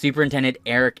 Superintendent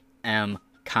Eric M.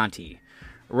 Conti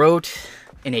wrote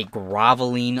in a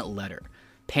groveling letter,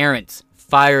 "Parents,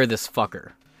 fire this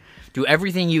fucker. Do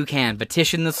everything you can.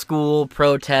 Petition the school,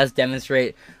 protest,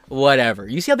 demonstrate, whatever."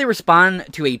 You see how they respond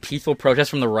to a peaceful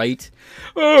protest from the right?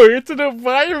 Oh, it's a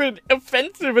violent,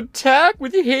 offensive attack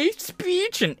with hate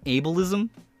speech and ableism.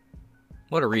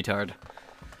 What a retard.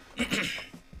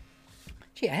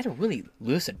 Gee, I had a really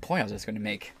lucid point I was just going to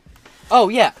make. Oh,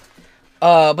 yeah.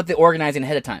 But the organizing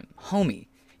ahead of time. Homie,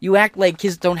 you act like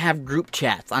kids don't have group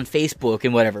chats on Facebook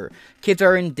and whatever. Kids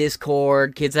are in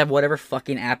Discord. Kids have whatever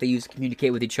fucking app they use to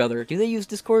communicate with each other. Do they use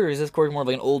Discord, or is Discord more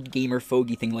like an old gamer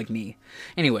fogey thing like me?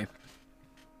 Anyway.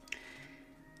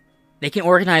 They can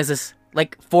organize this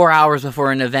like 4 hours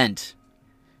before an event.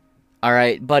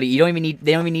 Alright, buddy, they don't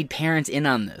even need parents in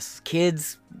on this.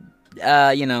 Kids,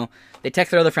 they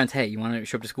text their other friends, "Hey, you want to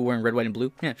show up to school wearing red, white, and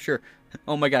blue?" "Yeah, sure."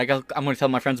 "Oh my god, I'm going to tell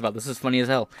my friends about this. This is funny as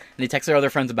hell." And they text their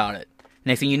other friends about it.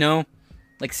 Next thing you know,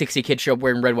 like 60 kids show up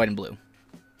wearing red, white, and blue.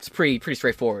 It's pretty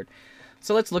straightforward.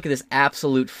 So let's look at this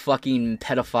absolute fucking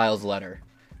pedophile's letter.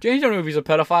 James, don't know if he's a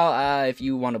pedophile. If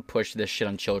you want to push this shit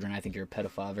on children, I think you're a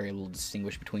pedophile. Very little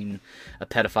distinguish between a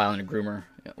pedophile and a groomer.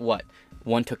 What?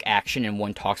 One took action and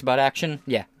one talks about action?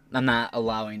 Yeah, I'm not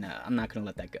going to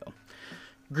let that go.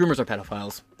 Groomers are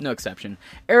pedophiles. No exception.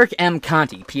 Eric M.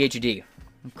 Conti, PhD.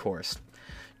 Of course.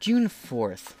 June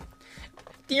 4th.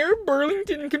 Dear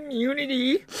Burlington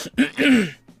community.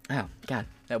 Oh, God,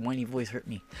 that whiny voice hurt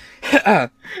me.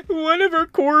 One of our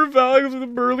core values of the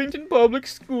Burlington Public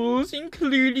Schools,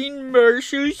 including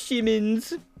Marshall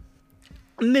Simmons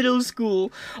Middle School,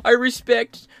 are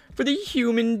respect for the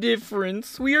human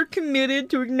difference. We are committed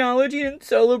to acknowledging and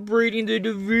celebrating the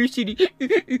diversity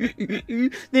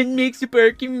that makes up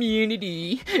our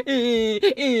community.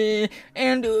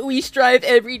 And we strive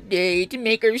every day to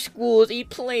make our schools a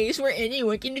place where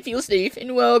anyone can feel safe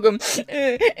and welcome.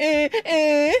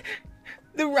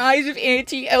 The rise of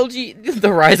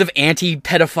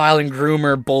anti-pedophile and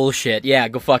groomer bullshit. Yeah,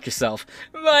 go fuck yourself.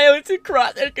 Violence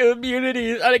across our community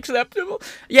is unacceptable.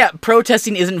 Yeah,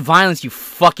 protesting isn't violence, you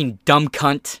fucking dumb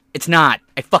cunt. It's not.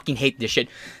 I fucking hate this shit.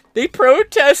 They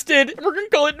protested. We're gonna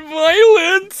call it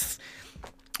violence.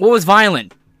 What was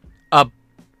violent? A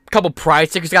couple pride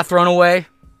stickers got thrown away?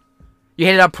 You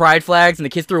handed out pride flags and the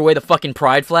kids threw away the fucking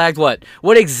pride flags? What?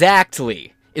 What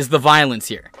exactly is the violence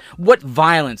here? What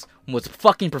violence was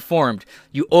fucking performed,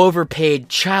 you overpaid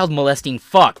child molesting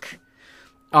fuck?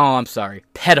 Oh, I'm sorry.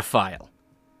 Pedophile.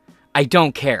 I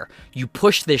don't care. You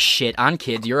push this shit on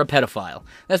kids, you're a pedophile.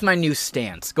 That's my new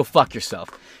stance. Go fuck yourself.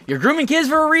 You're grooming kids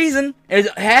for a reason. It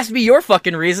has to be your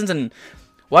fucking reasons, and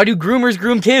why do groomers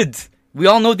groom kids? We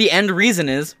all know what the end reason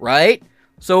is, right?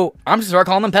 So, I'm just start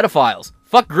calling them pedophiles.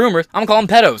 Fuck groomers, I'm calling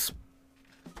them pedos.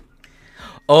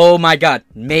 Oh my god.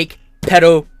 Make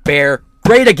Pedo Bear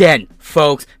great again,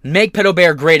 folks. Make Pedo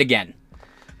Bear great again.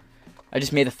 I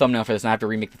just made the thumbnail for this, and I have to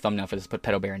remake the thumbnail for this, put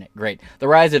pedo bear in it. Great. The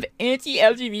rise of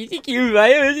anti-LGBTQ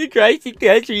violence across the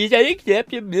country is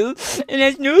unacceptable and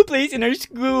has no place in our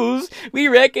schools. We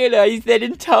recognize that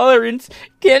intolerance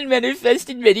can manifest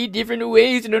in many different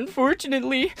ways, and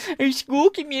unfortunately, our school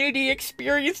community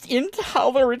experienced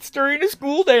intolerance during a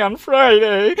school day on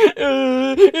Friday.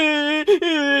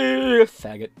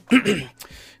 Faggot.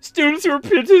 Students who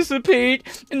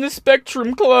participate in the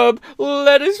Spectrum Club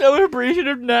led a celebration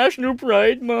of National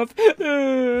Pride Month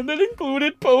that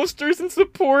included posters in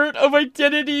support of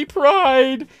identity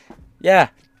pride. Yeah,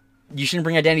 you shouldn't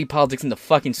bring identity politics into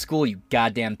fucking school, you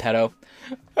goddamn pedo.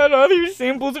 And other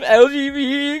symbols of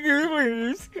LGBT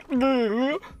groomers.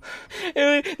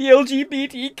 The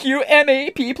LGBTQ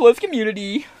MAP plus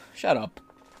community. Shut up.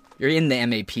 You're in the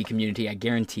MAP community, I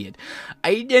guarantee it.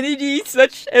 Identities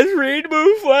such as rainbow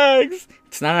flags.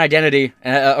 It's not an identity.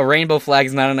 A rainbow flag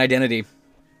is not an identity.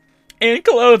 And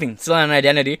clothing, still not an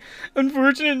identity.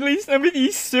 Unfortunately, some of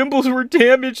these symbols were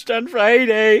damaged on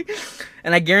Friday.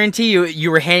 And I guarantee you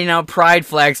were handing out pride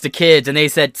flags to kids, and they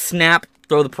said, snap,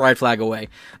 throw the pride flag away.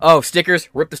 Oh, stickers,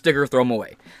 rip the sticker, throw them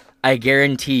away. I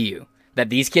guarantee you that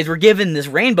these kids were given this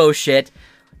rainbow shit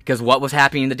because what was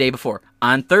happening the day before?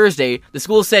 On Thursday, the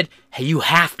school said, hey, you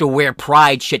have to wear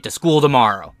pride shit to school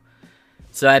tomorrow.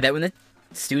 So I bet when the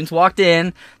students walked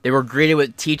in, they were greeted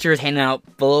with teachers handing out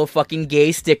little fucking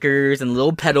gay stickers and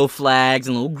little pedo flags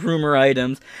and little groomer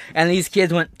items. And these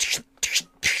kids went,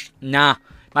 nah,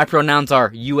 my pronouns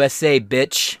are USA,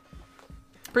 bitch.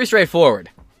 Pretty straightforward.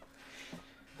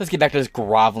 Let's get back to this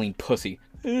groveling pussy.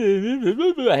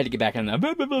 I had to get back in there. I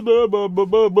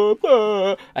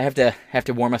have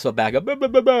to warm myself back up.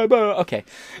 Okay.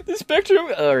 The spectrum.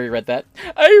 I already read that.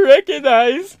 I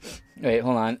recognize. Wait,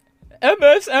 hold on.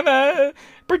 MS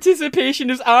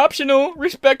participation is optional.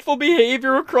 Respectful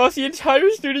behavior across the entire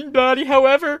student body.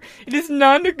 However, it is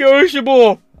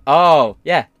non-negotiable. Oh,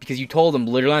 yeah, because you told them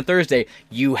literally on Thursday,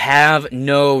 you have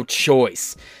no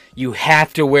choice. You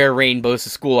have to wear rainbows to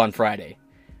school on Friday.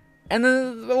 And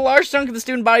the large chunk of the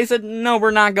student body said, no,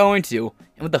 we're not going to.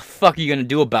 And what the fuck are you going to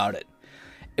do about it?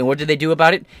 And what did they do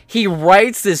about it? He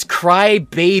writes this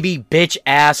crybaby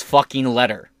bitch-ass fucking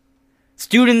letter.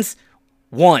 Students,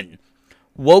 1.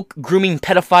 Woke grooming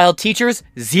pedophile teachers,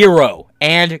 0.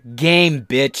 And game,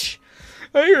 bitch.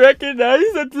 I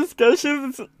recognize that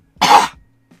discussions...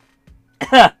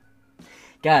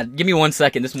 God, give me 1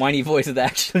 second. This whiny voice is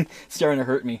actually starting to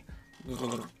hurt me.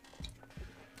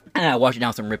 Wash it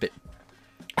down some rip it.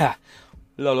 La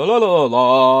la la la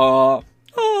la.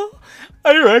 Oh,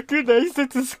 I recognize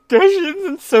that discussions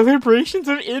and celebrations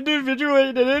of individual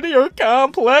identity are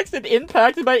complex and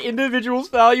impacted by individuals'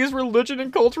 values, religion,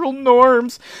 and cultural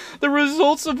norms, the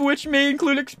results of which may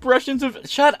include expressions of...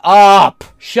 Shut up!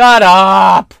 Shut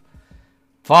up!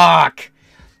 Fuck!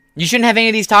 You shouldn't have any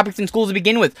of these topics in schools to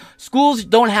begin with. Schools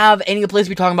don't have any place to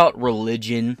be talking about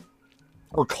religion,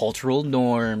 or cultural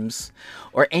norms,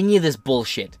 or any of this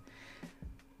bullshit.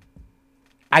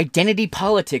 Identity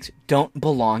politics don't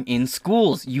belong in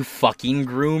schools, you fucking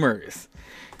groomers.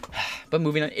 But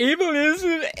moving on.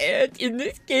 Ableism and, in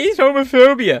this case,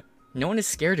 homophobia. No one is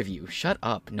scared of you. Shut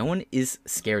up. No one is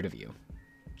scared of you.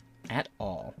 At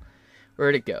all.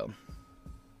 Where'd it go?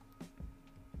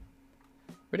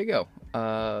 Where'd it go?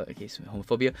 Okay, so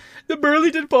homophobia. The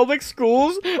Burlington Public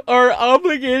Schools are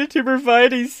obligated to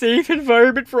provide a safe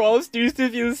environment for all students to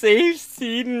feel safe,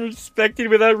 seen, and respected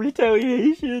without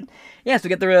retaliation. Yeah, so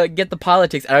get the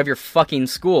politics out of your fucking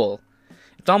school.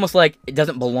 It's almost like it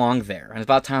doesn't belong there. And it's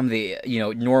about time the,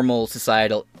 normal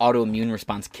societal autoimmune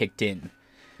response kicked in.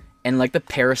 And like the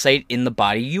parasite in the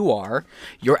body you are,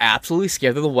 you're absolutely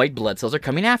scared that the white blood cells are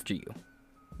coming after you.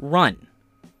 Run.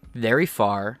 Very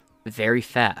far, very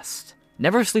fast.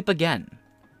 Never sleep again.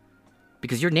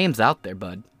 Because your name's out there,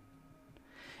 bud.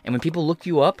 And when people look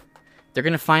you up, they're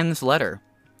going to find this letter.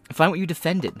 Find what you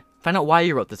defended. Find out why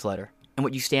you wrote this letter. And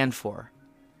what you stand for.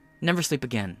 Never sleep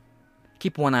again.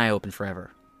 Keep one eye open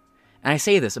forever. And I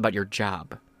say this about your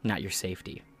job, not your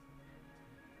safety.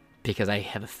 Because I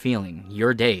have a feeling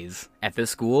your days at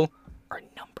this school are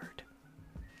numbered.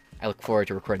 I look forward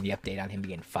to recording the update on him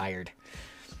being fired.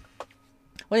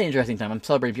 What an interesting time. I'm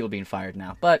celebrating people being fired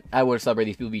now. But I would have celebrated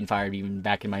these people being fired even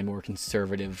back in my more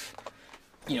conservative,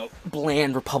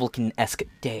 bland Republican-esque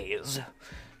days.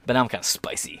 But now I'm kind of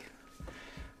spicy.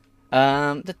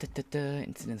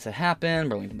 Incidents that happen,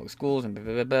 Burlington Public Schools, and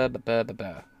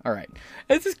Alright.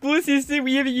 As a school system,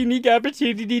 we have a unique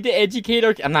opportunity to educate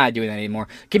our... I'm not doing that anymore.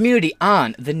 Community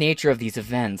on the nature of these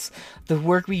events. The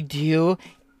work we do,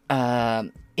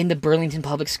 in in the Burlington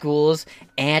Public Schools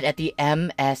and at the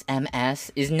MSMS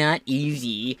is not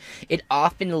easy. It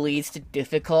often leads to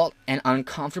difficult and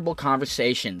uncomfortable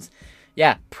conversations.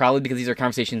 Yeah, probably because these are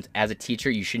conversations as a teacher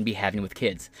you shouldn't be having with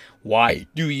kids. Why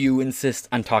do you insist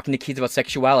on talking to kids about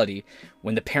sexuality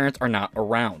when the parents are not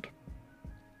around?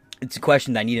 It's a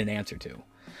question that I need an answer to.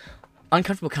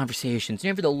 Uncomfortable conversations.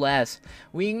 Nevertheless,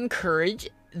 we encourage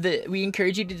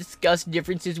you to discuss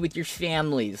differences with your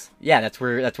families. Yeah, that's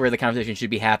where the conversation should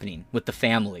be happening, with the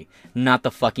family, not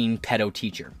the fucking pedo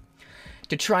teacher.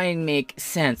 To try and make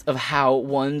sense of how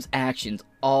one's actions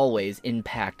always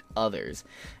impact others.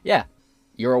 Yeah,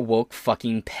 you're a woke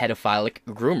fucking pedophilic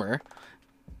groomer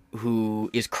who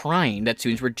is crying that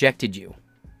students rejected you.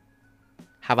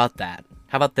 How about that?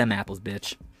 How about them apples,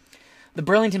 bitch? The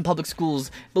Burlington Public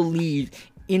Schools believe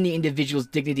in the individual's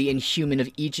dignity and human of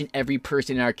each and every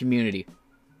person in our community.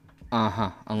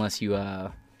 Unless you,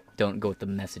 don't go with the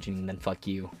messaging, then fuck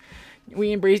you.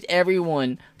 We embrace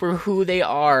everyone for who they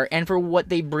are and for what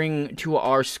they bring to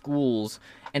our schools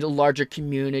and a larger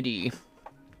community.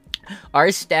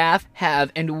 Our staff have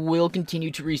and will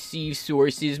continue to receive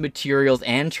sources, materials,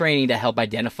 and training to help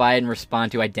identify and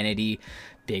respond to identity,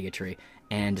 bigotry,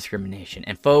 and discrimination.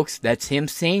 And folks, that's him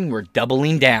saying we're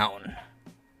doubling down.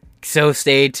 So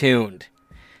stay tuned.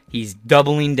 He's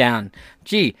doubling down.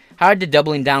 Gee, how did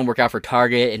doubling down work out for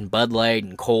Target and Bud Light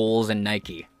and Kohl's and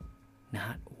Nike?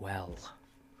 Not well.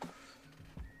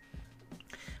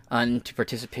 To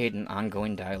participate in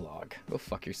ongoing dialogue. Go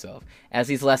fuck yourself. As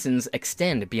these lessons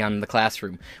extend beyond the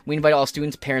classroom, we invite all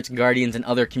students, parents, guardians, and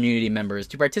other community members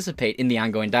to participate in the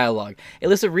ongoing dialogue. A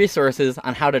list of resources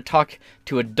on how to talk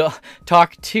to adults.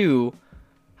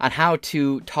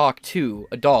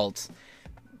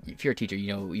 If you're a teacher,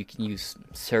 you know you can use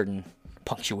certain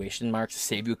punctuation marks to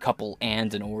save you a couple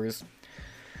ands and ors.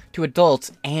 To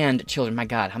adults and children. My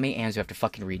God, how many ands do you have to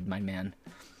fucking read, my man?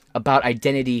 About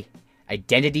identity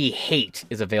hate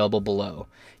is available below.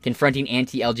 Confronting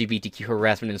anti-LGBTQ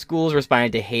harassment in schools,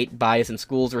 responding to hate bias in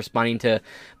schools, responding to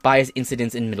bias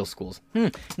incidents in middle schools.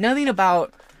 Nothing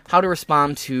about how to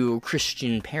respond to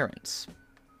Christian parents.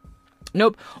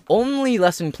 Nope, only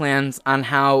lesson plans on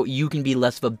how you can be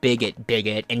less of a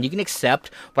bigot, and you can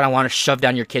accept what I want to shove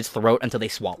down your kid's throat until they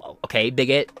swallow. Okay,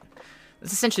 bigot?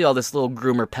 That's essentially all this little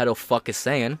groomer pedo fuck is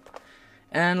saying.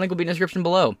 And link will be in the description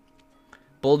below.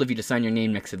 Bold of you to sign your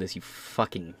name next to this, you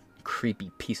fucking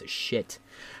creepy piece of shit.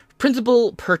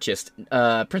 Principal purchase,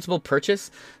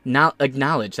 now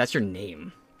acknowledge, that's your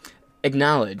name.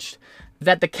 Acknowledged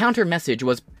that the counter message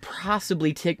was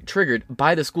possibly triggered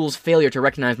by the school's failure to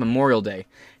recognize Memorial Day.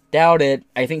 Doubt it.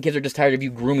 I think kids are just tired of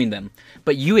you grooming them.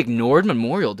 But you ignored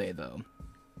Memorial Day, though.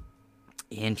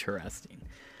 Interesting.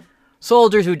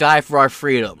 Soldiers who die for our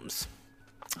freedoms.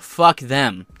 Fuck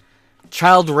them.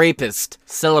 Child rapists.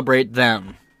 Celebrate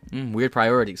them. Weird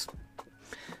priorities.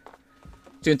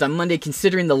 Students on Monday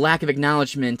considering the lack of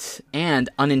acknowledgement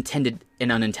and an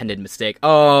unintended mistake.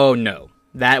 Oh no.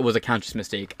 That was a conscious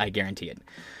mistake, I guarantee it.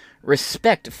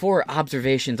 Respect for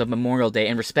observations of Memorial Day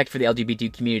and respect for the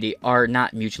LGBT community are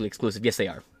not mutually exclusive. Yes, they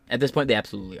are. At this point, they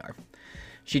absolutely are.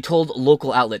 She told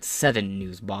local outlet 7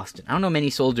 News Boston. I don't know many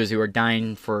soldiers who are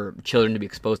dying for children to be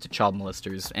exposed to child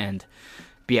molesters and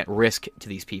be at risk to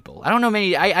these people. I don't know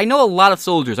many. I know a lot of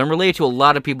soldiers. I'm related to a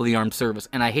lot of people in the armed service,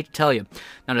 and I hate to tell you,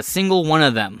 not a single one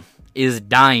of them is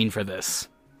dying for this.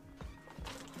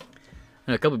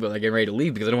 And a couple people are getting ready to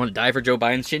leave because they don't want to die for Joe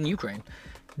Biden's shit in Ukraine.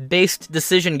 Based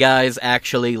decision, guys.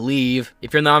 Actually, leave.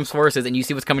 If you're in the armed forces and you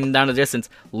see what's coming down the distance,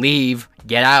 leave.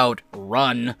 Get out.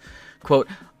 Run. Quote,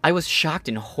 I was shocked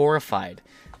and horrified,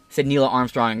 said Neela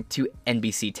Armstrong to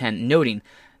NBC 10, noting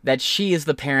that she is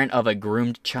the parent of a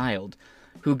groomed child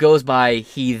who goes by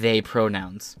he, they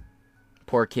pronouns.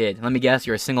 Poor kid. Let me guess,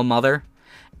 you're a single mother,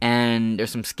 and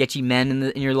there's some sketchy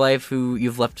men in your life who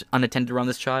you've left unattended around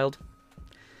this child?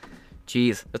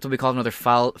 Jeez, that's what we call another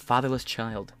fatherless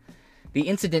child. The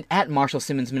incident at Marshall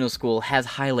Simmons Middle School has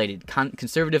highlighted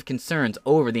conservative concerns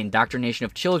over the indoctrination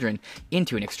of children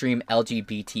into an extreme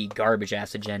LGBT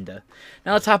garbage-ass agenda.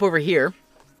 Now let's hop over here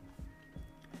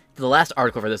to the last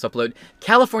article for this upload.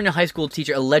 California high school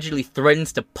teacher allegedly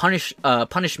threatens to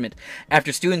punishment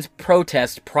after students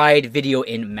protest pride video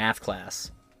in math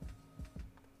class.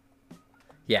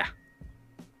 Yeah.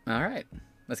 Alright,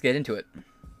 let's get into it.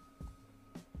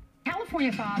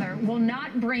 California father will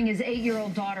not bring his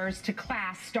 8-year-old daughters to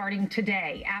class starting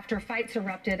today after fights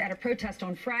erupted at a protest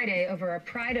on Friday over a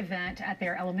pride event at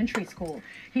their elementary school.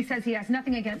 He says he has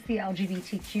nothing against the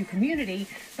LGBTQ community,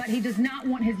 but he does not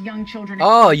want his young children...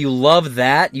 Oh, you love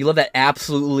that? You love that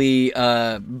absolutely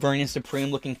Vernon Supreme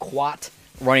looking quat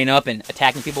running up and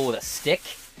attacking people with a stick?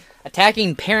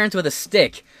 Attacking parents with a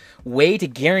stick. Way to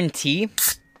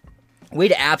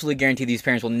absolutely guarantee these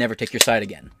parents will never take your side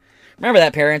again. Remember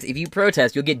that, parents. If you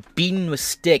protest, you'll get beaten with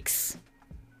sticks.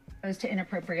 To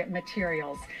inappropriate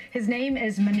materials. His name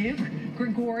is Manuk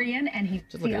Gregorian, and he's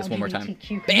just look at this one more time.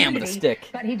 LGBTQ Bam, with a stick.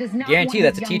 But he does not guarantee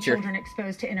want that's a young teacher. Children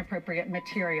exposed to inappropriate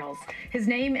materials. His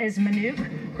name is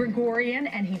Manuk Gregorian,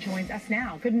 and he joins us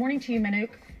now. Good morning to you, Manuk.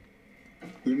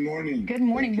 Good morning. Good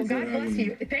morning. Well, God bless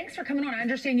you. Thanks for coming on. I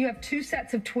understand you have 2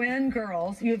 sets of twin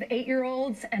girls. You have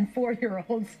 8-year-olds and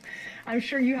 4-year-olds. I'm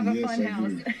sure you have a fun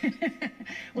house.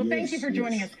 Well, thank you for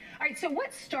joining us. All right, so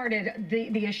what started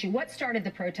the issue? What started the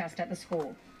protest at the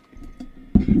school?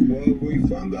 Well, we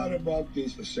found out about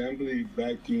this assembly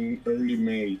back in early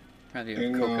May.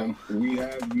 And we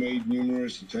have made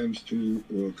numerous attempts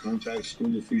to contact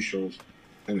school officials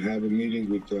and have a meeting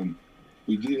with them.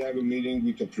 We did have a meeting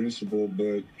with the principal,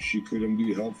 but she couldn't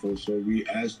be helpful, so we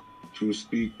asked to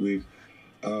speak with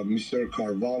Mr.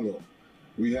 Carvalho.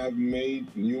 We have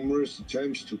made numerous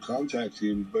attempts to contact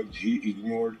him, but he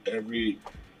ignored every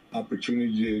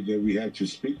opportunity that we had to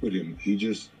speak with him. He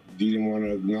just didn't want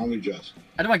to acknowledge us.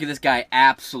 I don't want to give this guy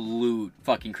absolute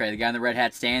fucking credit. The guy in the red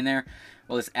hat standing there,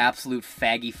 well, this absolute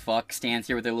faggy fuck stands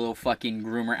here with their little fucking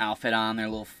groomer outfit on, their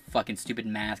little fucking stupid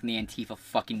mask, and the Antifa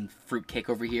fucking fruitcake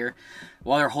over here,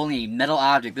 while they're holding a metal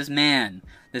object. This man,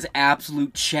 this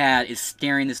absolute Chad, is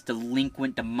staring this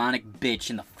delinquent, demonic bitch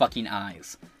in the fucking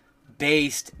eyes.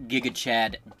 Based Giga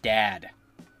Chad dad.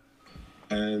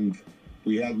 And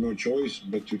we had no choice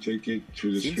but to take it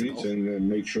to the streets and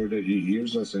make sure that he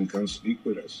hears us and can speak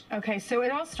with us. Okay, so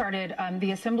it all started,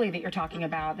 the assembly that you're talking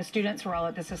about, the students were all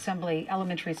at this assembly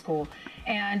elementary school,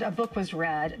 and a book was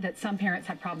read that some parents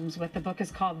had problems with. The book is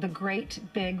called The Great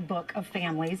Big Book of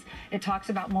Families. It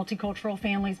talks about multicultural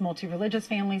families, multi-religious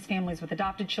families, families with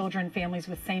adopted children, families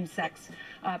with same-sex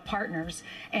partners.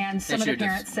 And some of the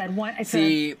parents said,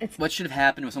 what should have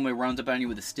happened when somebody runs up on you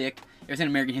with a stick? It was in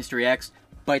American History X.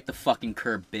 Bite the fucking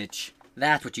curb, bitch.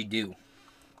 That's what you do.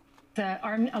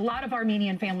 A lot of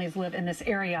Armenian families live in this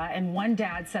area, and one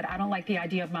dad said, I don't like the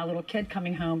idea of my little kid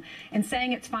coming home and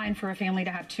saying it's fine for a family to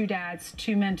have 2 dads,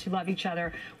 2 men to love each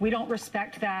other. We don't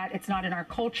respect that. It's not in our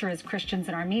culture as Christians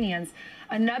and Armenians.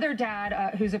 Another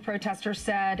dad who's a protester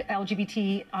said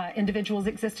LGBT individuals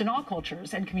exist in all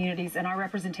cultures and communities, and our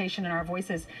representation and our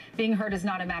voices being heard is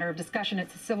not a matter of discussion.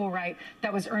 It's a civil right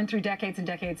that was earned through decades and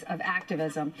decades of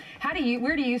activism.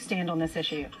 Where do you stand on this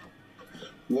issue?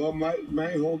 Well,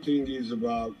 my whole thing is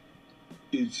about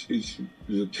it's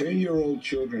the 10-year-old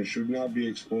children should not be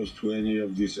exposed to any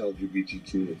of this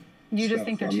LGBTQ. You just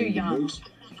think they're too young.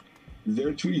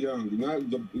 They're too young.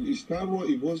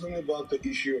 It wasn't about the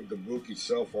issue of the book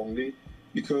itself only,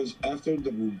 because after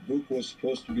the book was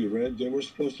supposed to be read, they were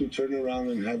supposed to turn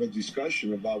around and have a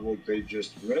discussion about what they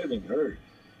just read and heard.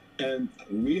 And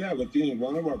we have a thing.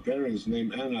 One of our parents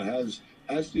named Anna has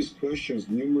asked these questions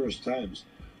numerous times.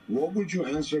 What would you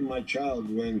answer my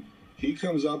child when he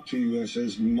comes up to you and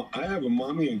says, I have a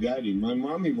mommy and daddy. My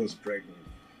mommy was pregnant.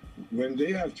 When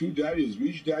they have 2 daddies,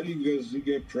 which daddy does he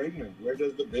get pregnant? Where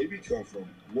does the baby come from?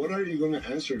 What are you going to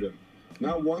answer them?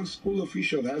 Not one school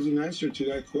official has an answer to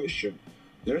that question.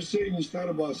 They're saying it's not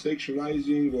about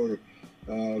sexualizing or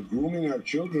grooming our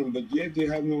children, but yet they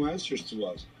have no answers to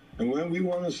us. And when we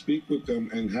want to speak with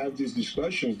them and have these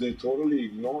discussions, they totally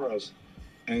ignore us.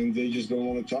 And they just don't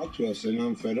want to talk to us, and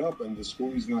I'm fed up, and the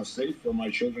school is not safe for my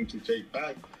children to take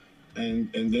back, and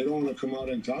they don't want to come out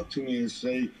and talk to me and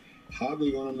say how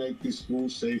they're going to make this school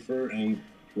safer and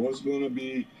what's going to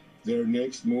be their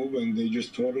next move, and they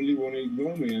just totally want to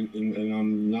ignore me, and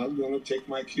I'm not going to take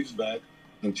my kids back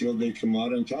until they come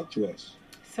out and talk to us.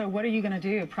 So what are you going to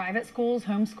do? Private schools,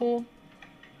 homeschool?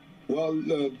 Well,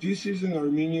 this is an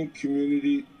Armenian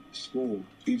community school.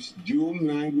 It's dual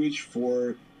language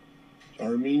for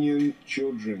Armenian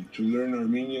children to learn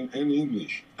Armenian and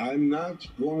English. I'm not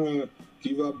going to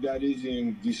give up that easy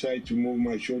and decide to move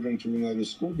my children to another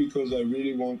school because I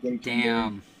really want them to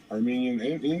learn Armenian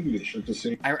and English at the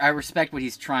same time. I respect what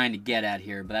he's trying to get at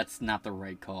here, but that's not the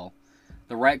right call.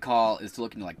 The right call is to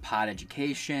look into pod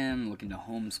education, look into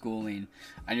homeschooling.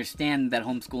 I understand that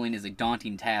homeschooling is a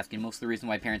daunting task, and most of the reason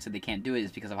why parents said they can't do it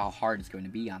is because of how hard it's going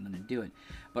to be on them to do it.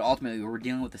 But ultimately, we're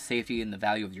dealing with the safety and the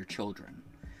value of your children.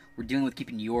 We're dealing with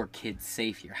keeping your kids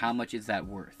safe here. How much is that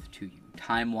worth to you,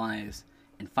 time-wise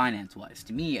and finance-wise?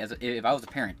 To me, if I was a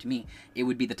parent, to me, it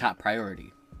would be the top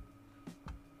priority.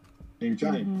 Same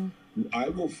time, I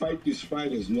will fight this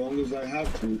fight as long as I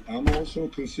have to. I'm also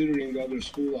considering other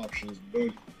school options,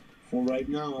 but For right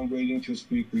now, I'm waiting to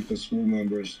speak with the school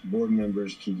members, board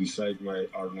members, to decide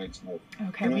our next move.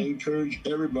 Okay. And I encourage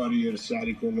everybody at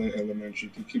Sadicola Elementary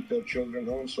to keep their children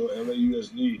home so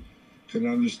LAUSD can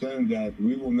understand that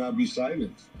we will not be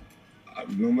silenced.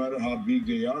 No matter how big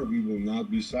they are, we will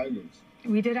not be silenced.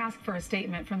 We did ask for a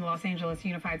statement from the Los Angeles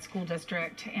Unified School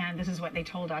District, and this is what they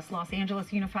told us. Los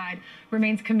Angeles Unified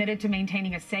remains committed to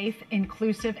maintaining a safe,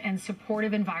 inclusive, and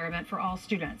supportive environment for all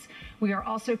students. We are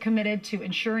also committed to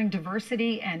ensuring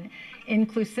diversity and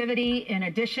inclusivity. In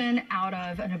addition, out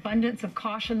of an abundance of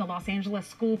caution, the Los Angeles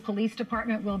School Police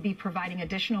Department will be providing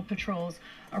additional patrols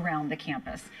around the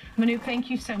campus. Manu,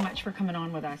 thank you so much for coming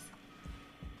on with us.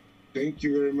 Thank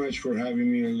you very much for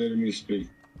having me and letting me speak.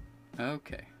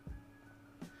 Okay.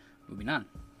 Moving on.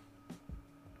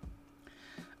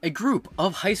 A group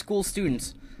of high school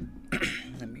students.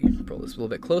 Let me pull this a little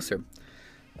bit closer.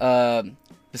 The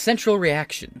visceral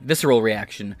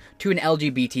reaction to an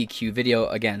LGBTQ video.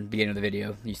 Again, beginning of the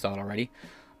video, you saw it already.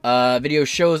 Video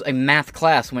shows a math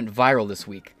class went viral this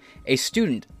week. A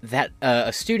student at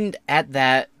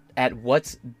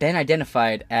what's been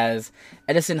identified as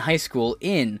Edison High School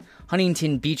in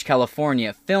Huntington Beach,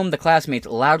 California, filmed the classmates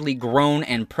loudly groan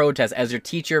and protest as their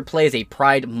teacher plays a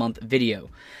Pride Month video.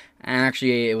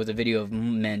 Actually, it was a video of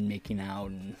men making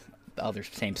out and other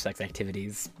same-sex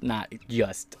activities, not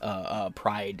just a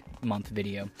Pride Month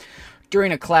video.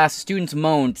 During a class, students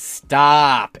moaned,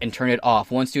 "Stop!" and turn it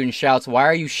off. One student shouts, "Why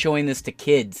are you showing this to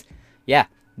kids?" Yeah,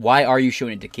 why are you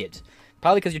showing it to kids?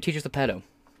 Probably because your teacher's a pedo.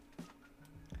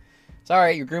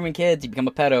 Sorry, you're grooming kids, you become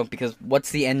a pedo, because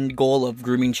what's the end goal of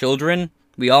grooming children?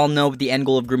 We all know what the end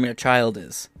goal of grooming a child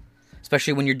is.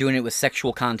 Especially when you're doing it with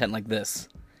sexual content like this.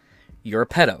 You're a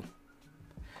pedo.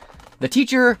 The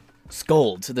teacher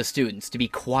scolds the students to be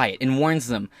quiet and warns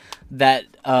them that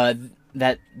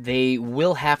that they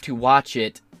will have to watch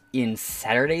it in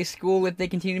Saturday school if they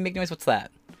continue to make noise. What's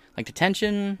that? Like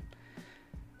detention?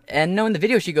 And no, in the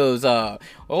video she goes,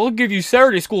 I'll give you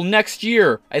Saturday school next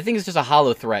year. I think it's just a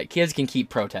hollow threat. Kids can keep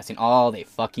protesting all they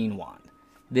fucking want.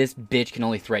 This bitch can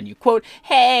only threaten you. Quote,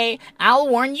 "Hey, I'll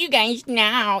warn you guys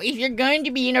now, if you're going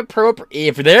to be inappropriate."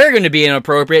 If they're going to be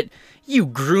inappropriate, you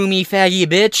groomy faggy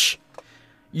bitch.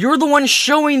 You're the one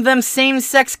showing them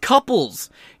same-sex couples.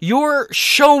 You're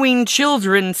showing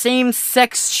children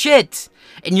same-sex shit.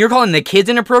 And you're calling the kids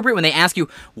inappropriate when they ask you,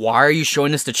 "Why are you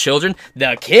showing this to children?"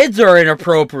 The kids are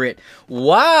inappropriate.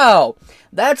 Wow.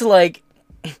 That's like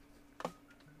if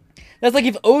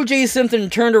O.J. Simpson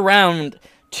turned around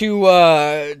to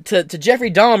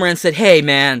Jeffrey Dahmer and said, "Hey,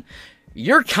 man,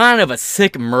 you're kind of a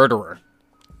sick murderer."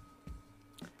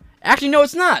 Actually, no,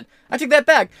 it's not. I take that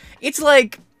back. It's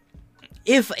like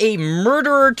if a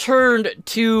murderer turned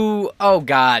to... Oh,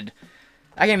 God.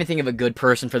 I can't even think of a good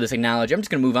person for this analogy. I'm just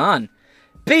going to move on.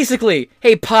 Basically,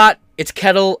 "Hey, pot, it's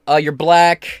kettle, you're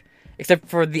black, except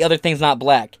for the other thing's not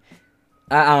black."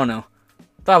 I don't know.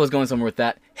 Thought I was going somewhere with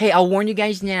that. "Hey, I'll warn you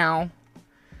guys now."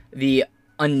 The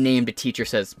unnamed teacher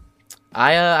says,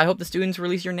 I hope the students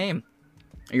release your name.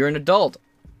 You're an adult.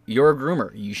 You're a groomer.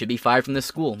 You should be fired from this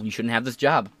school. You shouldn't have this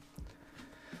job.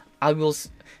 I will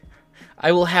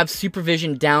have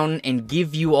supervision down and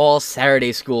give you all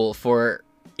Saturday school for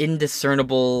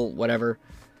indiscernible whatever.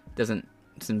 It's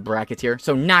in brackets here.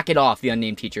 "So knock it off," the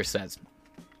unnamed teacher says.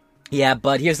 Yeah,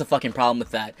 but here's the fucking problem with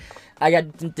that. I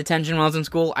got detention when I was in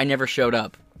school. I never showed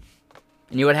up.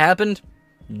 And you know what happened?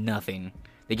 Nothing.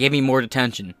 They gave me more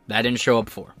detention that I didn't show up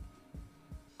for.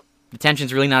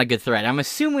 Detention's really not a good threat. I'm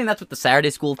assuming that's what the Saturday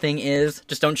school thing is.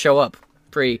 Just don't show up.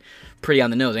 Pretty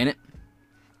on the nose, ain't it?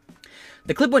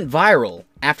 The clip went viral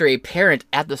after a parent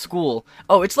at the school...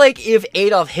 Oh, it's like if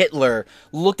Adolf Hitler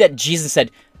looked at Jesus and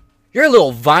said, "You're a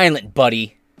little violent,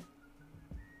 buddy."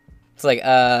 It's like,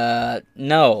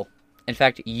 no. In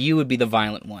fact, you would be the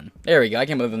violent one. There we go. I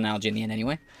came up with an analogy in the end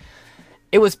anyway.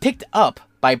 It was picked up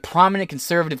by prominent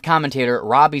conservative commentator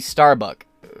Robbie Starbuck.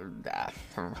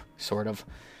 Sort of.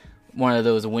 One of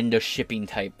those window shift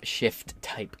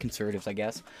type conservatives, I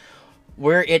guess.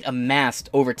 Where it amassed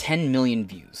over 10 million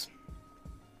views.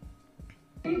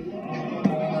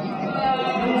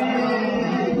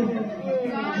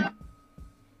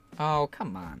 Oh,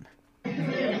 come on.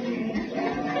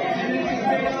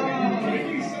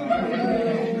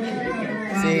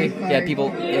 See? Yeah,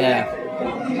 people... Yeah.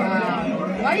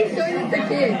 Wow. Why are you showing this to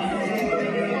kids?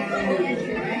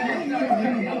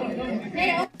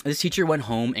 This teacher went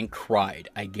home and cried.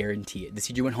 I guarantee it. This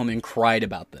teacher went home and cried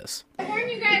about this. I warn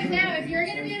you guys now, if you're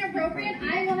going to be inappropriate,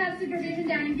 I will have supervision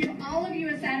down and give all of you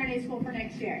a Saturday school for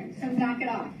next year. So knock it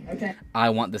off. Okay. I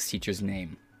want this teacher's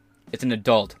name. It's an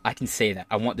adult. I can say that.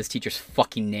 I want this teacher's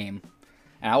fucking name.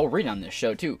 And I will read on this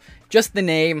show, too. Just the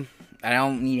name. I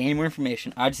don't need any more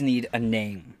information. I just need a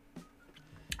name.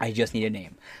 I just need a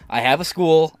name. I have a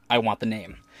school. I want the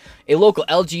name. A local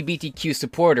LGBTQ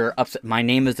supporter upset. My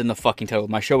name is in the fucking title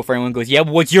of my show before anyone goes, yeah,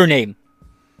 what's your name?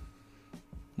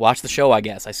 Watch the show, I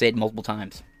guess. I say it multiple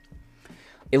times.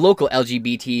 A local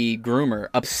LGBT groomer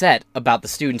upset about the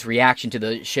student's reaction to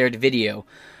the shared video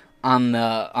on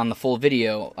the full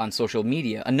video on social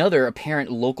media. Another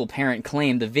local parent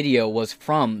claimed the video was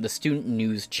from the student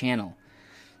news channel.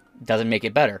 Doesn't make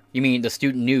it better. You mean the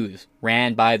student news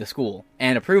ran by the school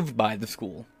and approved by the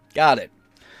school. Got it.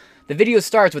 The video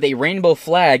starts with a rainbow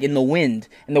flag in the wind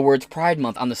and the words Pride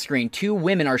Month on the screen. Two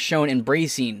women are shown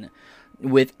embracing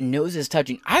with noses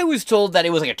touching. I was told that it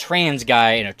was like a trans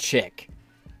guy and a chick.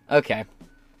 Okay.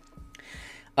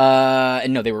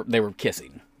 No, they were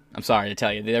kissing. I'm sorry to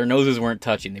tell you. Their noses weren't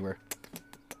touching. They were...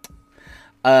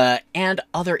 and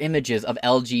other images of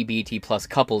LGBT plus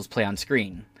couples play on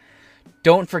screen.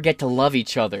 Don't forget to love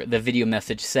each other, the video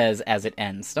message says as it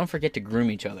ends. Don't forget to groom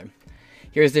each other.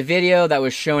 Here's the video that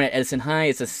was shown at Edison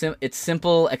High. It's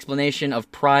simple explanation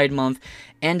of Pride Month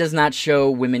and does not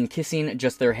show women kissing,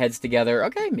 just their heads together.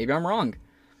 Okay, maybe I'm wrong.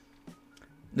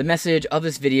 The message of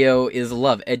this video is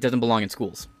love. It doesn't belong in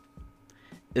schools.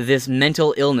 This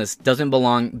mental illness doesn't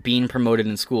belong being promoted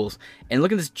in schools. And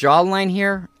look at this jawline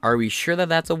here. Are we sure that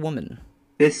that's a woman?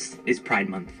 This is Pride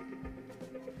Month.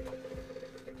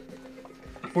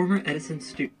 A former Edison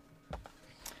student.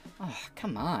 Oh,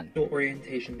 come on.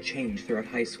 Orientation changed throughout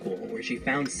high school, where she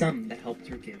found some that helped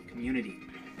her give community.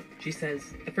 She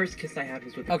says, the first kiss I had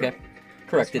was with a girl.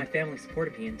 Corrected. My family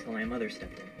supported me until my mother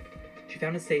stepped in. She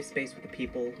found a safe space with the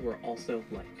people who are also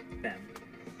like them.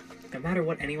 No matter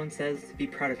what anyone says, be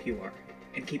proud of who you are,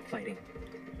 and keep fighting.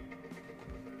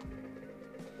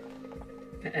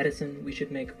 At Edison, we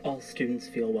should make all students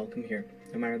feel welcome here,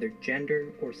 no matter their gender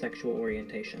or sexual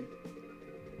orientation.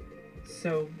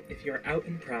 So, if you're out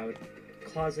and proud,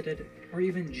 closeted, or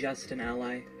even just an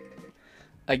ally...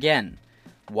 Again,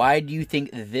 why do you think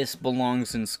this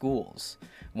belongs in schools?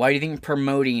 Why do you think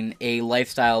promoting a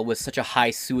lifestyle with such a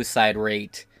high suicide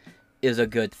rate is a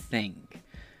good thing?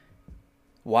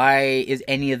 Why is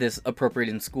any of this appropriate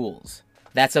in schools?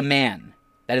 That's a man.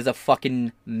 That is a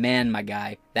fucking man, my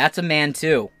guy. That's a man,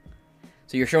 too.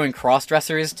 So you're showing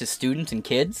cross-dressers to students and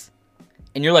kids?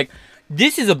 And you're like,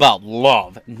 this is about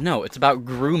love. No, it's about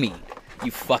grooming,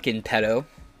 you fucking pedo.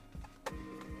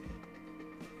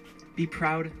 Be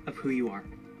proud of who you are.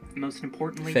 Most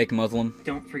importantly, fake Muslim.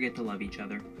 Don't forget to love each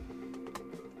other.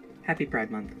 Happy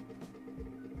Pride Month.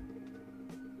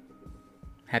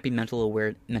 Happy Mental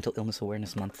Illness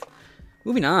Awareness Month.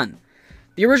 Moving on.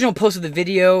 The original post of the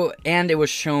video, and it was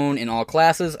shown in all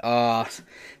classes.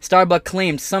 Starbuck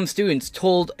claimed some students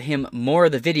told him more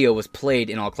of the video was played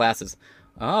in all classes.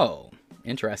 Oh,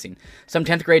 interesting. Some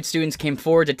 10th grade students came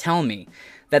forward to tell me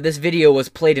that this video was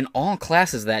played in all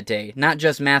classes that day, not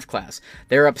just math class.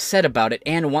 They're upset about it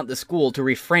and want the school to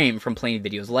refrain from playing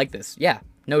videos like this. Yeah,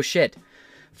 no shit.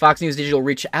 Fox News Digital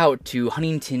reached out to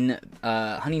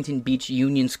Huntington Beach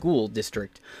Union School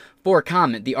District for a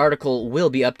comment. The article will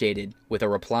be updated with a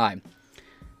reply.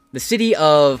 The city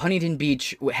of Huntington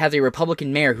Beach has a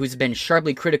Republican mayor who's been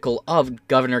sharply critical of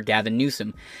Governor Gavin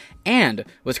Newsom and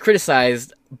was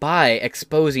criticized by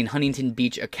exposing the Huntington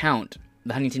Beach account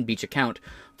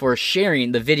for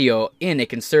sharing the video in a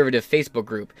conservative Facebook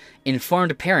group,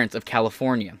 Informed Parents of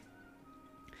California.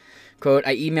 Quote,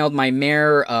 I emailed my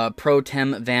mayor, Pro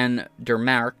Tem Van der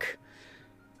Mark,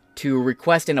 to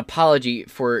request an apology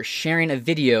for sharing a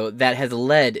video that has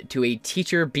led to a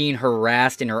teacher being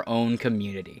harassed in her own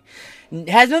community. It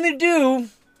has nothing to do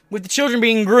with the children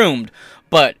being groomed,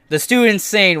 but the students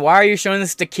saying, why are you showing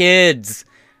this to kids?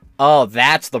 Oh,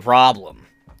 that's the problem.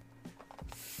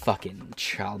 Fucking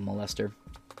child molester.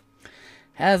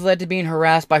 Has led to being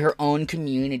harassed by her own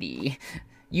community.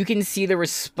 You can see the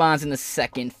response in the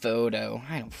second photo.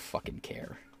 I don't fucking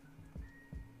care.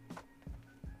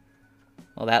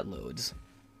 Well, that loads.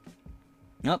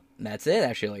 Nope, that's it,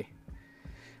 actually.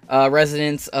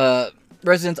 Residents of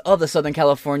the Southern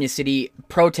California city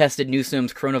protested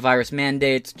Newsom's coronavirus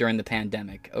mandates during the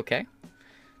pandemic. Okay.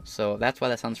 So that's why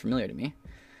that sounds familiar to me.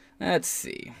 Let's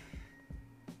see.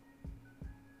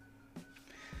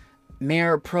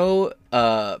 Mayor Pro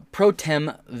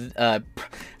Tem,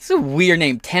 it's a weird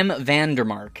name, Tem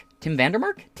Vandermark. Tim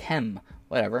Vandermark? Tem,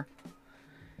 whatever.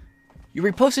 You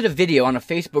reposted a video on a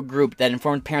Facebook group that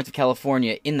informed parents of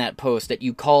California in that post that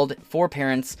you called for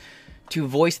parents to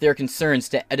voice their concerns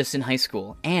to Edison High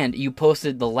School, and you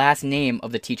posted the last name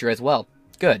of the teacher as well.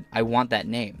 Good, I want that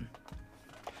name.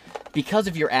 Because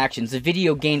of your actions, the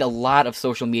video gained a lot of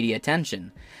social media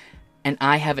attention. and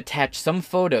I have attached some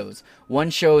photos. One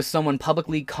shows someone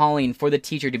publicly calling for the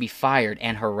teacher to be fired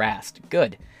and harassed.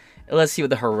 Good. Let's see what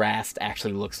the harassed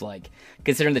actually looks like.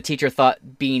 Considering the teacher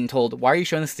thought being told, why are you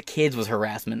showing this to kids, was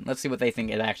harassment. Let's see what they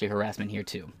think is actually harassment here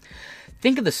too.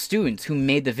 Think of the students who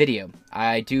made the video.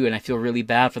 I do, and I feel really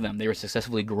bad for them. They were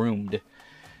successfully groomed.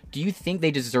 Do you think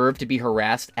they deserve to be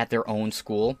harassed at their own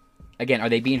school? Again, are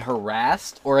they being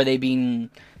harassed, or are they being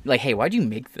like, hey, why'd you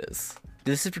make this?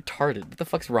 This is retarded. What the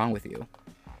fuck's wrong with you?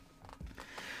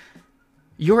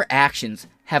 Your actions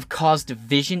have caused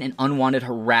division and unwanted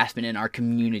harassment in our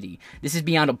community. This is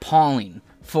beyond appalling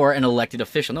for an elected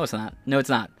official. No, it's not. No, it's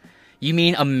not. You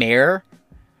mean a mayor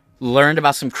learned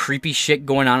about some creepy shit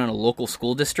going on in a local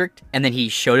school district, and then he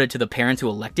showed it to the parents who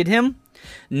elected him?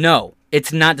 No,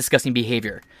 it's not disgusting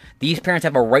behavior. These parents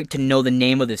have a right to know the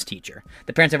name of this teacher.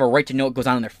 The parents have a right to know what goes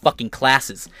on in their fucking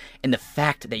classes. And the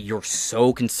fact that you're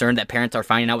so concerned that parents are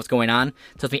finding out what's going on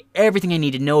tells me everything I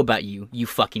need to know about you, you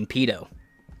fucking pedo.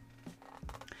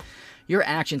 Your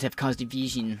actions have caused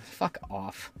division. Fuck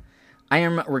off. I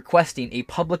am requesting a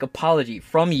public apology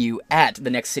from you at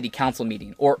the next city council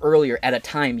meeting, or earlier at a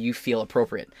time you feel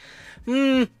appropriate.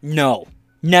 No.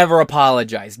 Never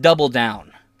apologize. Double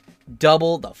down.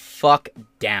 Double the fuck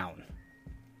down.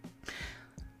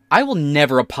 I will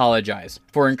never apologize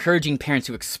for encouraging parents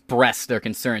to express their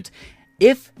concerns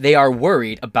if they are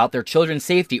worried about their children's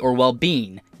safety or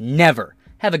well-being. Never.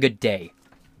 Have a good day.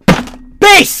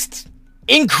 Based!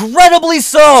 Incredibly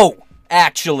so,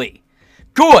 actually.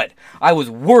 Good. I was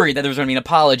worried that there was going to be an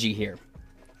apology here.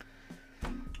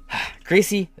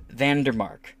 Gracie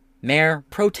Vandermark, Mayor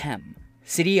Pro Tem,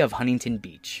 City of Huntington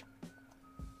Beach.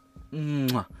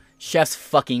 Mwah. Chef's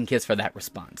fucking kiss for that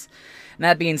response. And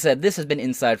that being said, this has been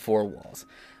Inside Four Walls.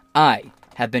 I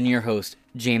have been your host,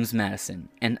 James Madison,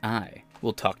 and I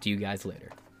will talk to you guys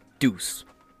later. Deuce.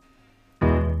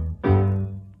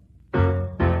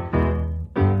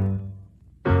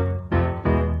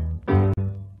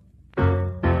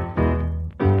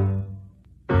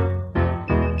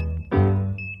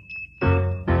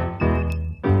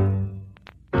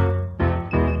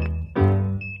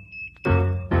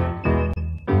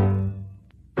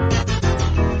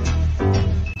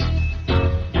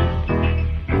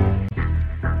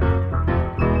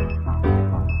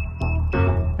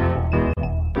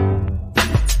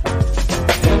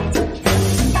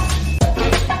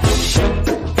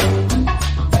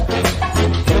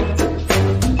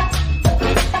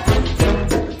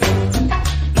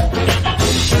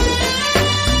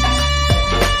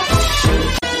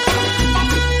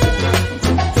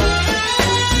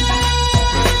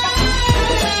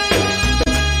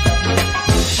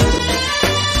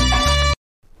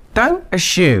 Don't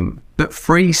assume that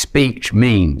free speech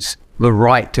means the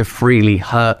right to freely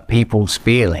hurt people's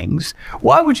feelings.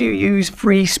 Why would you use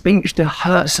free speech to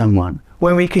hurt someone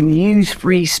when we can use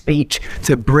free speech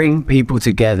to bring people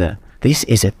together? This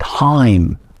is a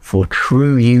time for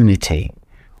true unity.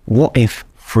 What if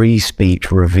free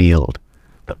speech revealed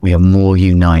that we are more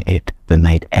united than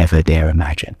they'd ever dare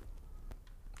imagine?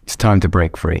 It's time to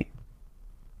break free.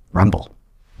 Rumble.